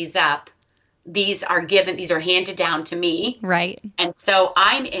making these up. These are handed down to me. Right. And so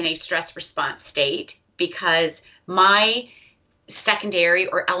I'm in a stress response state because my secondary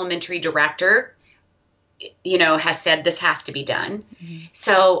or elementary director has said this has to be done. Mm-hmm.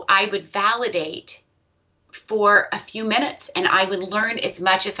 So I would validate for a few minutes, and I would learn as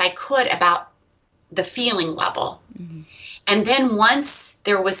much as I could about the feeling level. Mm-hmm. And then once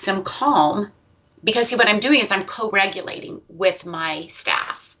there was some calm, because what I'm doing is I'm co-regulating with my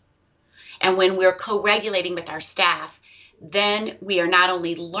staff. And when we're co-regulating with our staff, then we are not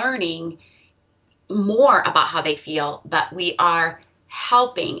only learning more about how they feel, but we are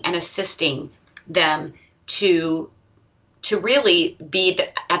helping and assisting them to really be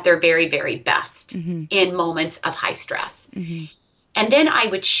at their very, very best in moments of high stress. Mm-hmm. And then I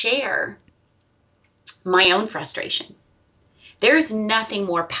would share my own frustration. There's nothing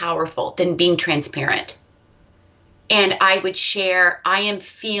more powerful than being transparent. And I would share, I am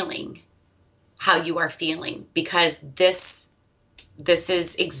feeling how you are feeling, because this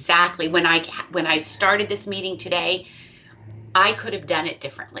is exactly when I started this meeting today, I could have done it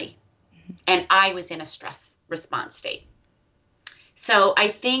differently. And I was in a stress response state. So I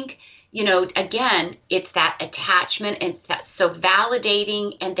think, again, it's that attachment, and so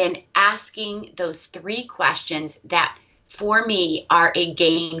validating, and then asking those 3 questions that for me are a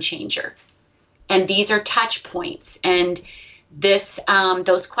game changer. And these are touch points. And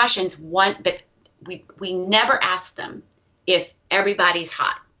those questions, but we never ask them if everybody's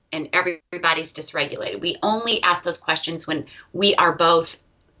hot and everybody's dysregulated. We only ask those questions when we are both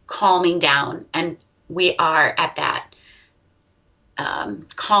calming down and we are at that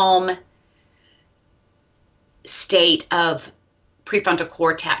calm state of prefrontal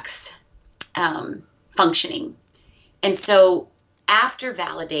cortex functioning. And so after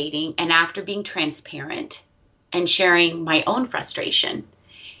validating and after being transparent and sharing my own frustration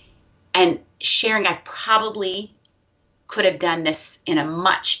and sharing, I probably could have done this in a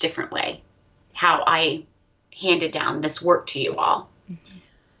much different way, how I handed down this work to you all,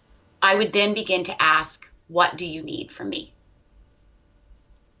 I would then begin to ask, what do you need from me?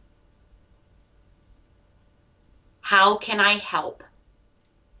 How can I help?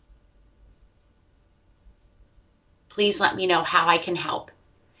 Please let me know how I can help.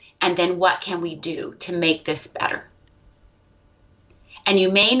 And then what can we do to make this better? And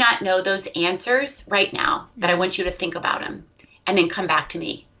you may not know those answers right now, but I want you to think about them and then come back to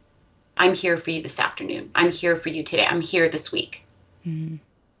me. I'm here for you this afternoon. I'm here for you today. I'm here this week. Mm-hmm.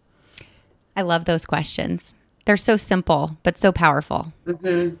 I love those questions. They're so simple, but so powerful.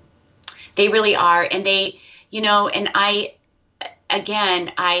 Mm-hmm. They really are. And they,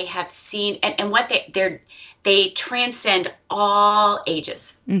 and I have seen, and what they transcend all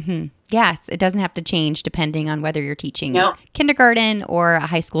ages. Mm-hmm. Yes, it doesn't have to change depending on whether you're teaching kindergarten or a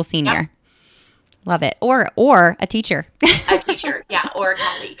high school senior. Yep. Love it. Or a teacher. A teacher, yeah, or a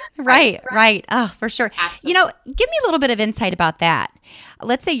colleague. Right. Oh, for sure. Absolutely. Give me a little bit of insight about that.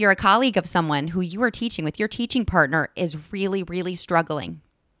 Let's say you're a colleague of someone who you are teaching with. Your teaching partner is really, really struggling.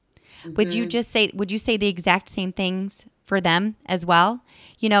 Mm-hmm. Would you say the exact same things for them as well?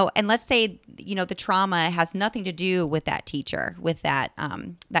 And let's say, the trauma has nothing to do with that teacher, with that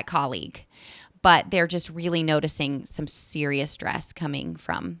colleague, but they're just really noticing some serious stress coming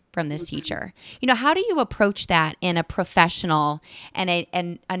from this Mm-hmm. teacher. How do you approach that in a professional and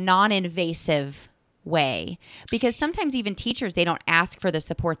a non-invasive way? Because sometimes even teachers, they don't ask for the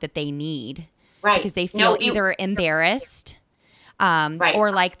support that they need, right? Because they feel either embarrassed. Right.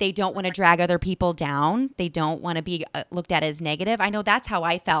 Or like they don't want to drag other people down. They don't want to be looked at as negative. I know that's how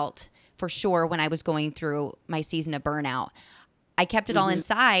I felt for sure when I was going through my season of burnout. I kept it all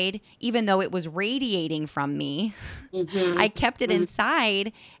inside, even though it was radiating from me. Mm-hmm. I kept it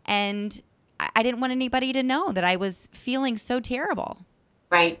inside, and I didn't want anybody to know that I was feeling so terrible.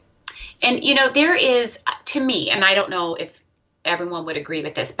 Right. And, there is, to me, and I don't know if everyone would agree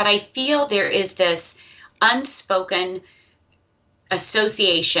with this, but I feel there is this unspoken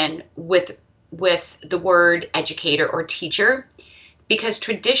association with the word educator or teacher, because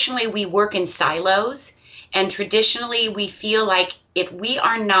traditionally we work in silos, and traditionally we feel like if we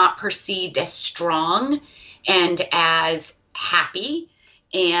are not perceived as strong and as happy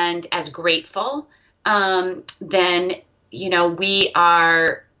and as grateful, then we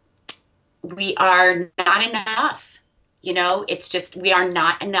are not enough. It's just, we are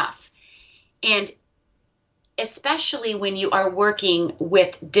not enough. And especially when you are working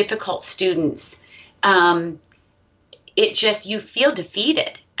with difficult students, you feel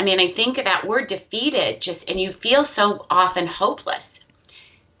defeated. I mean, I think of that word defeated and you feel so often hopeless.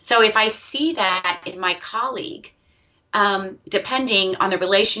 So if I see that in my colleague, depending on the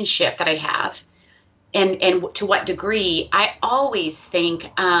relationship that I have and to what degree, I always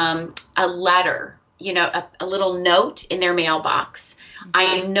think a letter, a little note in their mailbox. Mm-hmm.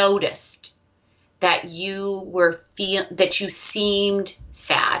 I noticed that that you seemed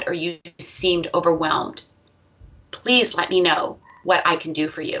sad or you seemed overwhelmed. Please let me know what I can do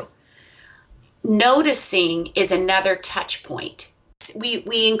for you. Noticing is another touch point.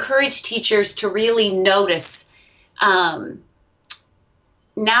 We encourage teachers to really notice, and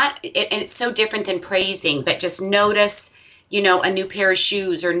it's so different than praising, but just notice, a new pair of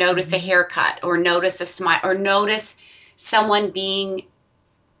shoes, or notice a haircut, or notice a smile, or notice someone being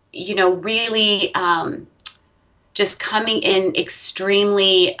really just coming in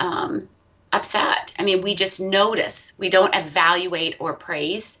extremely upset. I mean, we just notice. We don't evaluate or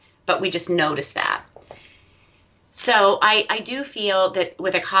praise, but we just notice that. So I do feel that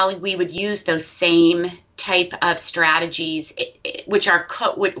with a colleague, we would use those same type of strategies, which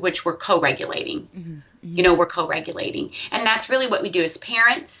we're co-regulating. Mm-hmm. Mm-hmm. We're co-regulating. And that's really what we do as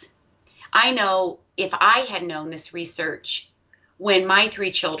parents. I know if I had known this research when my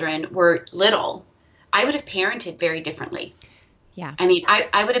 3 children were little, I would have parented very differently. Yeah. I mean,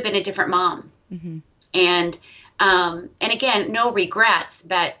 I would have been a different mom. Mm-hmm. And again, no regrets,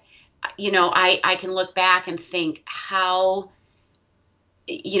 but, I can look back and think how,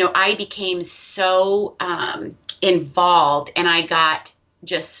 I became so involved, and I got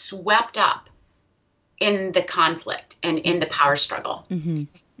just swept up in the conflict and in the power struggle. Mm-hmm.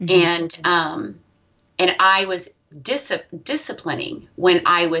 Mm-hmm. And I was disciplining when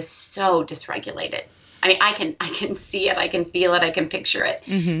I was so dysregulated. I mean, I can see it, I can feel it, I can picture it.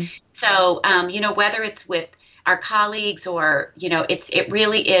 Mm-hmm. So, whether it's with our colleagues or, it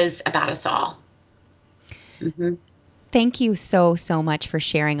really is about us all. Mm-hmm. Thank you so, so much for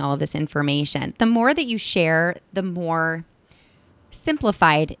sharing all of this information. The more that you share, the more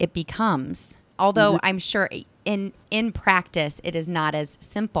simplified it becomes. Although I'm sure in practice, it is not as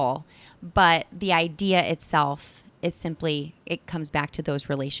simple, but the idea itself is simply, it comes back to those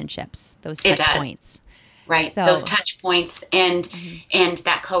relationships, those touch points. Right. So, those touch points and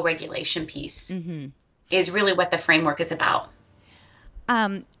that co-regulation piece is really what the framework is about.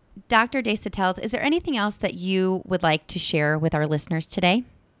 Dr. Desautels, is there anything else that you would like to share with our listeners today?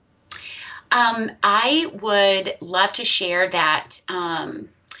 I would love to share that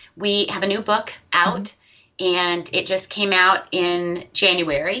we have a new book out, and it just came out in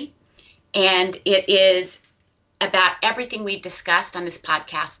January, and it is about everything we've discussed on this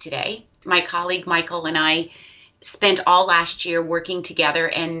podcast today. My colleague Michael and I spent all last year working together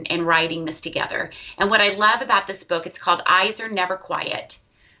and writing this together. And what I love about this book, it's called Eyes Are Never Quiet,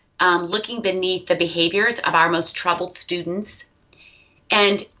 Looking Beneath the Behaviors of Our Most Troubled Students.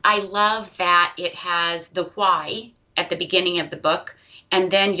 And I love that it has the why at the beginning of the book.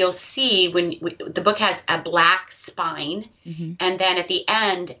 And then you'll see the book has a black spine. And then at the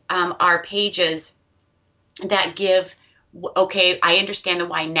end are pages that give, okay, I understand the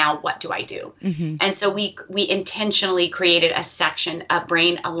why, now what do I do? And so we intentionally created a section of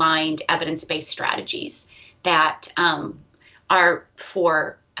brain-aligned evidence-based strategies that are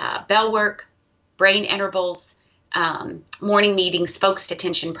for bell work, brain intervals, morning meetings, focused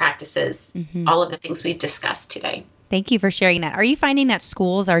attention practices, all of the things we've discussed today. Thank you for sharing that. Are you finding that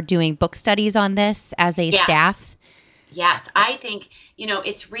schools are doing book studies on this as a staff? Yes. I think,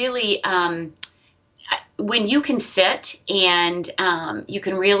 it's really, when you can sit and you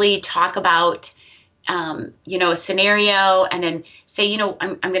can really talk about, a scenario and then say,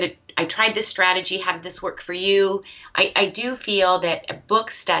 I tried this strategy. How did this work for you? I do feel that book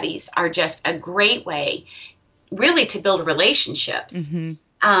studies are just a great way really to build relationships,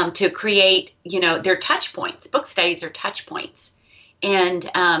 to create, their touch points. Book studies are touch points. And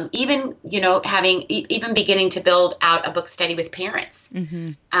even beginning to build out a book study with parents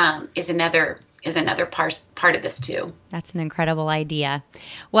is another part of this too. That's an incredible idea.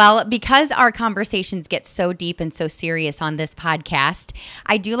 Well, because our conversations get so deep and so serious on this podcast,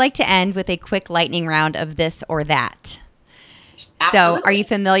 I do like to end with a quick lightning round of this or that. Absolutely. So are you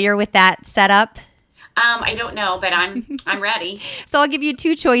familiar with that setup? I don't know, but I'm ready. So I'll give you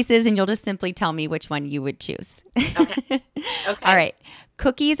two choices and you'll just simply tell me which one you would choose. Okay. All right.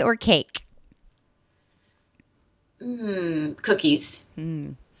 Cookies or cake? Cookies.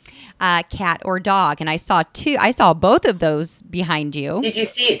 Cat or dog? And I saw both of those behind you. Did you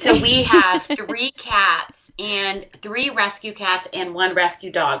see it? So we have 3 cats and 3 rescue cats and 1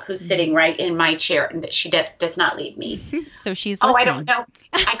 rescue dog who's sitting right in my chair, and she does not leave me. So she's listening. I don't know.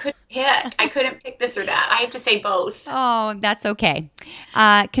 I couldn't pick this or that. I have to say both. Oh, that's okay.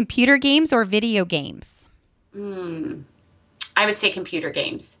 Computer games or video games? I would say computer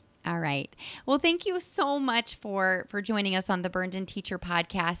games. All right. Well, thank you so much for joining us on the Burned In Teacher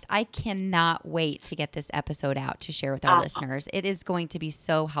podcast. I cannot wait to get this episode out to share with our listeners. It is going to be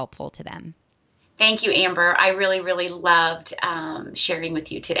so helpful to them. Thank you, Amber. I really, really loved sharing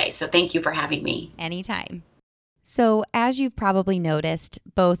with you today. So thank you for having me. Anytime. So as you've probably noticed,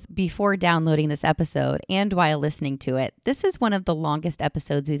 both before downloading this episode and while listening to it, this is one of the longest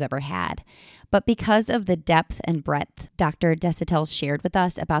episodes we've ever had. But because of the depth and breadth Dr. Desautels shared with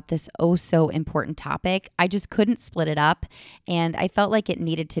us about this so important topic, I just couldn't split it up, and I felt like it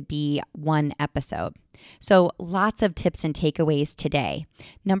needed to be one episode. So lots of tips and takeaways today.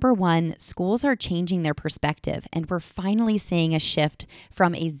 Number 1, schools are changing their perspective, and we're finally seeing a shift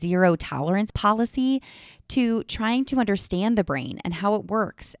from a zero tolerance policy to trying to understand the brain and how it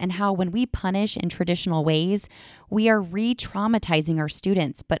works, and how when we punish in traditional ways, we are re-traumatizing our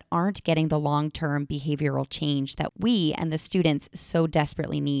students but aren't getting the long-term behavioral change that we and the students so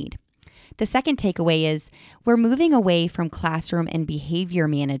desperately need. The second takeaway is we're moving away from classroom and behavior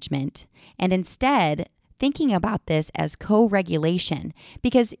management and instead thinking about this as co-regulation,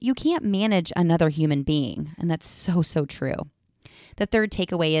 because you can't manage another human being, and that's so true. The third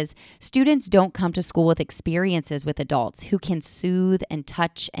takeaway is students don't come to school with experiences with adults who can soothe and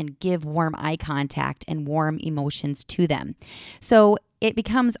touch and give warm eye contact and warm emotions to them. So it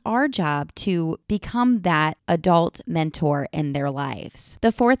becomes our job to become that adult mentor in their lives.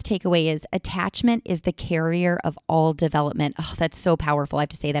 The fourth takeaway is attachment is the carrier of all development. Oh, that's so powerful. I have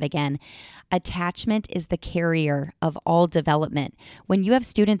to say that again. Attachment is the carrier of all development. When you have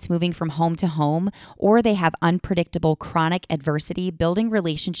students moving from home to home, or they have unpredictable chronic adversity, building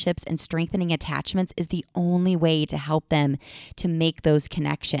relationships and strengthening attachments is the only way to help them to make those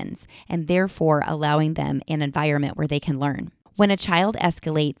connections, and therefore allowing them an environment where they can learn. When a child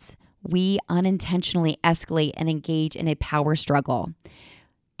escalates, we unintentionally escalate and engage in a power struggle.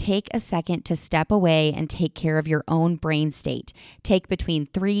 take a second to step away and take care of your own brain state. Take between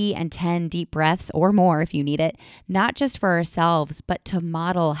 3 and 10 deep breaths or more if you need it, not just for ourselves, but to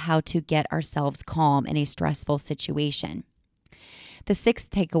model how to get ourselves calm in a stressful situation. The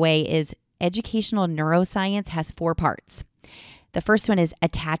sixth takeaway is educational neuroscience has 4 parts. The first one is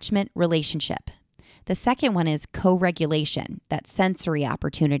attachment relationship. The second one is co-regulation, that sensory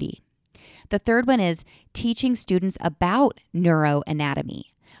opportunity. The third one is teaching students about neuroanatomy,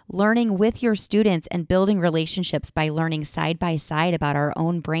 learning with your students and building relationships by learning side by side about our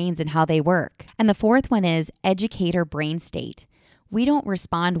own brains and how they work. And the fourth one is educator brain state. We don't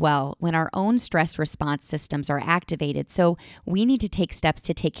respond well when our own stress response systems are activated, so we need to take steps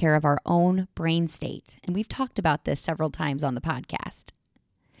to take care of our own brain state. And we've talked about this several times on the podcast.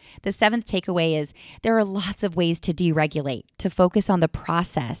 The seventh takeaway is there are lots of ways to deregulate, to focus on the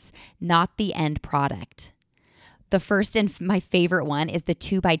process, not the end product. The first and my favorite one is the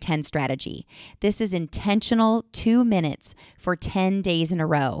 2x10 strategy. This is intentional 2 minutes for 10 days in a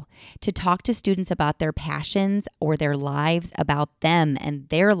row to talk to students about their passions or their lives, about them and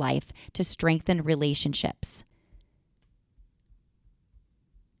their life to strengthen relationships.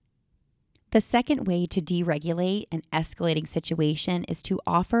 The second way to deregulate an escalating situation is to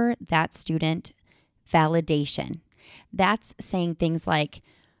offer that student validation. That's saying things like,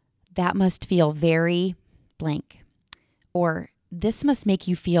 that must feel very blank, or this must make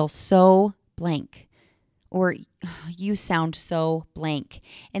you feel so blank, or you sound so blank.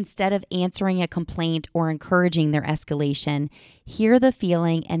 Instead of answering a complaint or encouraging their escalation, hear the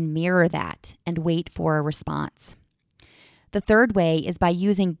feeling and mirror that and wait for a response. The third way is by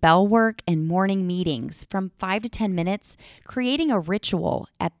using bell work and morning meetings from 5 to 10 minutes, creating a ritual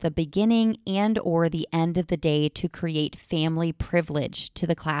at the beginning and or the end of the day to create family privilege to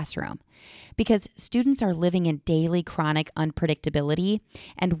the classroom. Because students are living in daily chronic unpredictability,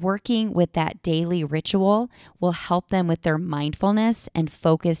 and working with that daily ritual will help them with their mindfulness and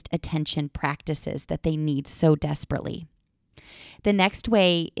focused attention practices that they need so desperately. The next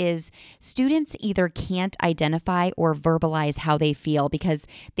way is students either can't identify or verbalize how they feel because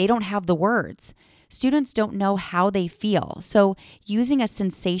they don't have the words. Students don't know how they feel. So using a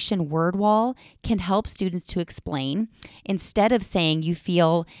sensation word wall can help students to explain. Instead of saying you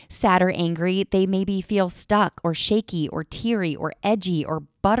feel sad or angry, they maybe feel stuck or shaky or teary or edgy or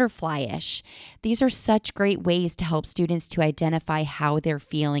butterfly-ish. These are such great ways to help students to identify how they're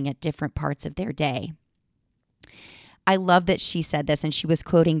feeling at different parts of their day. I love that she said this, and she was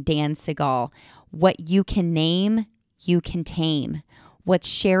quoting Dan Siegel. What you can name, you can tame. What's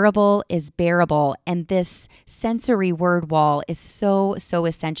shareable is bearable. And this sensory word wall is so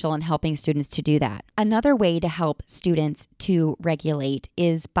essential in helping students to do that. Another way to help students to regulate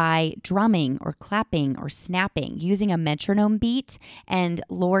is by drumming or clapping or snapping, using a metronome beat. And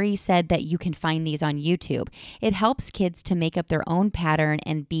Lori said that you can find these on YouTube. It helps kids to make up their own pattern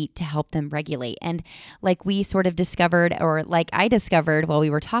and beat to help them regulate. And like we sort of discovered, or like I discovered while we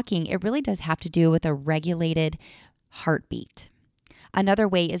were talking, it really does have to do with a regulated heartbeat. Another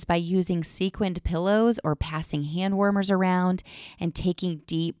way is by using sequined pillows or passing hand warmers around and taking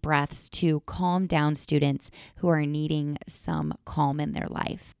deep breaths to calm down students who are needing some calm in their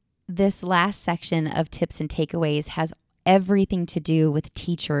life. This last section of tips and takeaways has everything to do with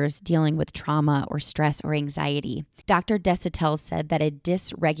teachers dealing with trauma or stress or anxiety. Dr. Desautels said that a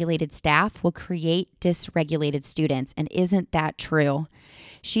dysregulated staff will create dysregulated students, and isn't that true?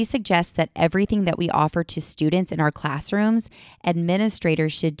 She suggests that everything that we offer to students in our classrooms,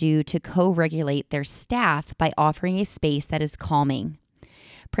 administrators should do to co-regulate their staff by offering a space that is calming.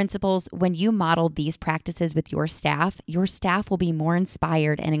 Principals, when you model these practices with your staff will be more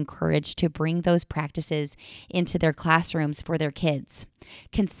inspired and encouraged to bring those practices into their classrooms for their kids.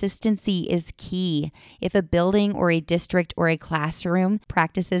 Consistency is key. If a building or a district or a classroom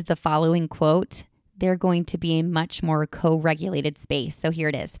practices the following quote, they're going to be a much more co-regulated space. So here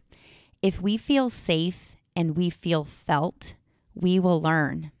it is. If we feel safe and we feel felt, we will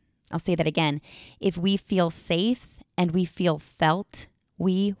learn. I'll say that again. If we feel safe and we feel felt,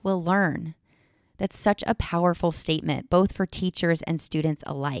 we will learn. That's such a powerful statement, both for teachers and students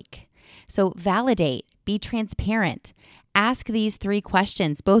alike. So validate, be transparent. Ask these 3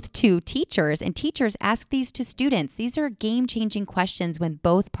 questions, both to teachers, and teachers ask these to students. These are game-changing questions when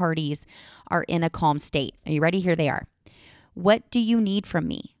both parties are in a calm state. Are you ready? Here they are. What do you need from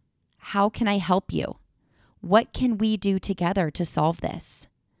me? How can I help you? What can we do together to solve this?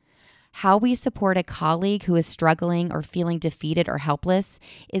 How we support a colleague who is struggling or feeling defeated or helpless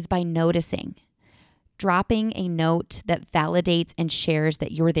is by noticing. dropping a note that validates and shares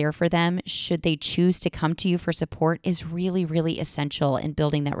that you're there for them should they choose to come to you for support is really, really essential in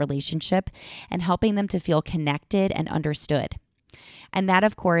building that relationship and helping them to feel connected and understood. And that,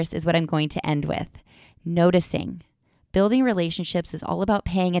 of course, is what I'm going to end with. Noticing. Building relationships is all about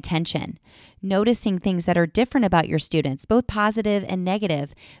paying attention, noticing things that are different about your students, both positive and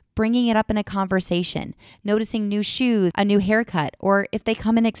negative, bringing it up in a conversation, noticing new shoes, a new haircut, or if they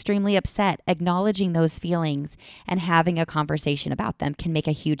come in extremely upset, acknowledging those feelings and having a conversation about them can make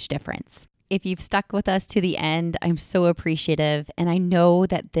a huge difference. If you've stuck with us to the end, I'm so appreciative, and I know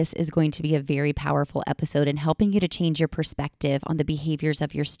that this is going to be a very powerful episode in helping you to change your perspective on the behaviors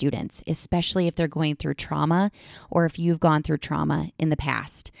of your students, especially if they're going through trauma or if you've gone through trauma in the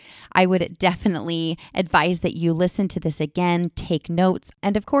past. I would definitely advise that you listen to this again, take notes,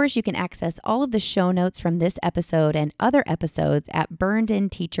 and of course, you can access all of the show notes from this episode and other episodes at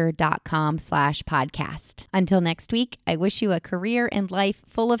burnedinteacher.com/podcast. Until next week, I wish you a career and life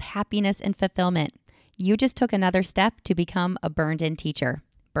full of happiness and fulfillment. You just took another step to become a burned-in teacher.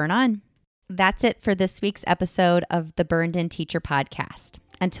 Burn on. That's it for this week's episode of the Burned In Teacher podcast.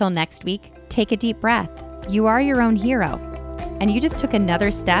 Until next week, take a deep breath. You are your own hero, and you just took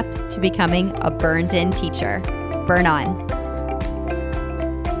another step to becoming a burned-in teacher. Burn on.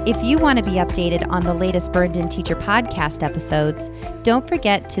 If you want to be updated on the latest Burned In Teacher podcast episodes, don't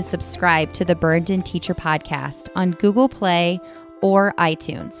forget to subscribe to the Burned In Teacher podcast on Google Play or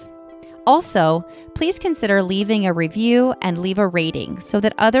iTunes. Also, please consider leaving a review and leave a rating so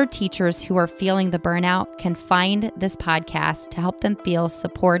that other teachers who are feeling the burnout can find this podcast to help them feel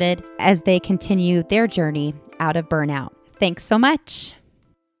supported as they continue their journey out of burnout. Thanks so much.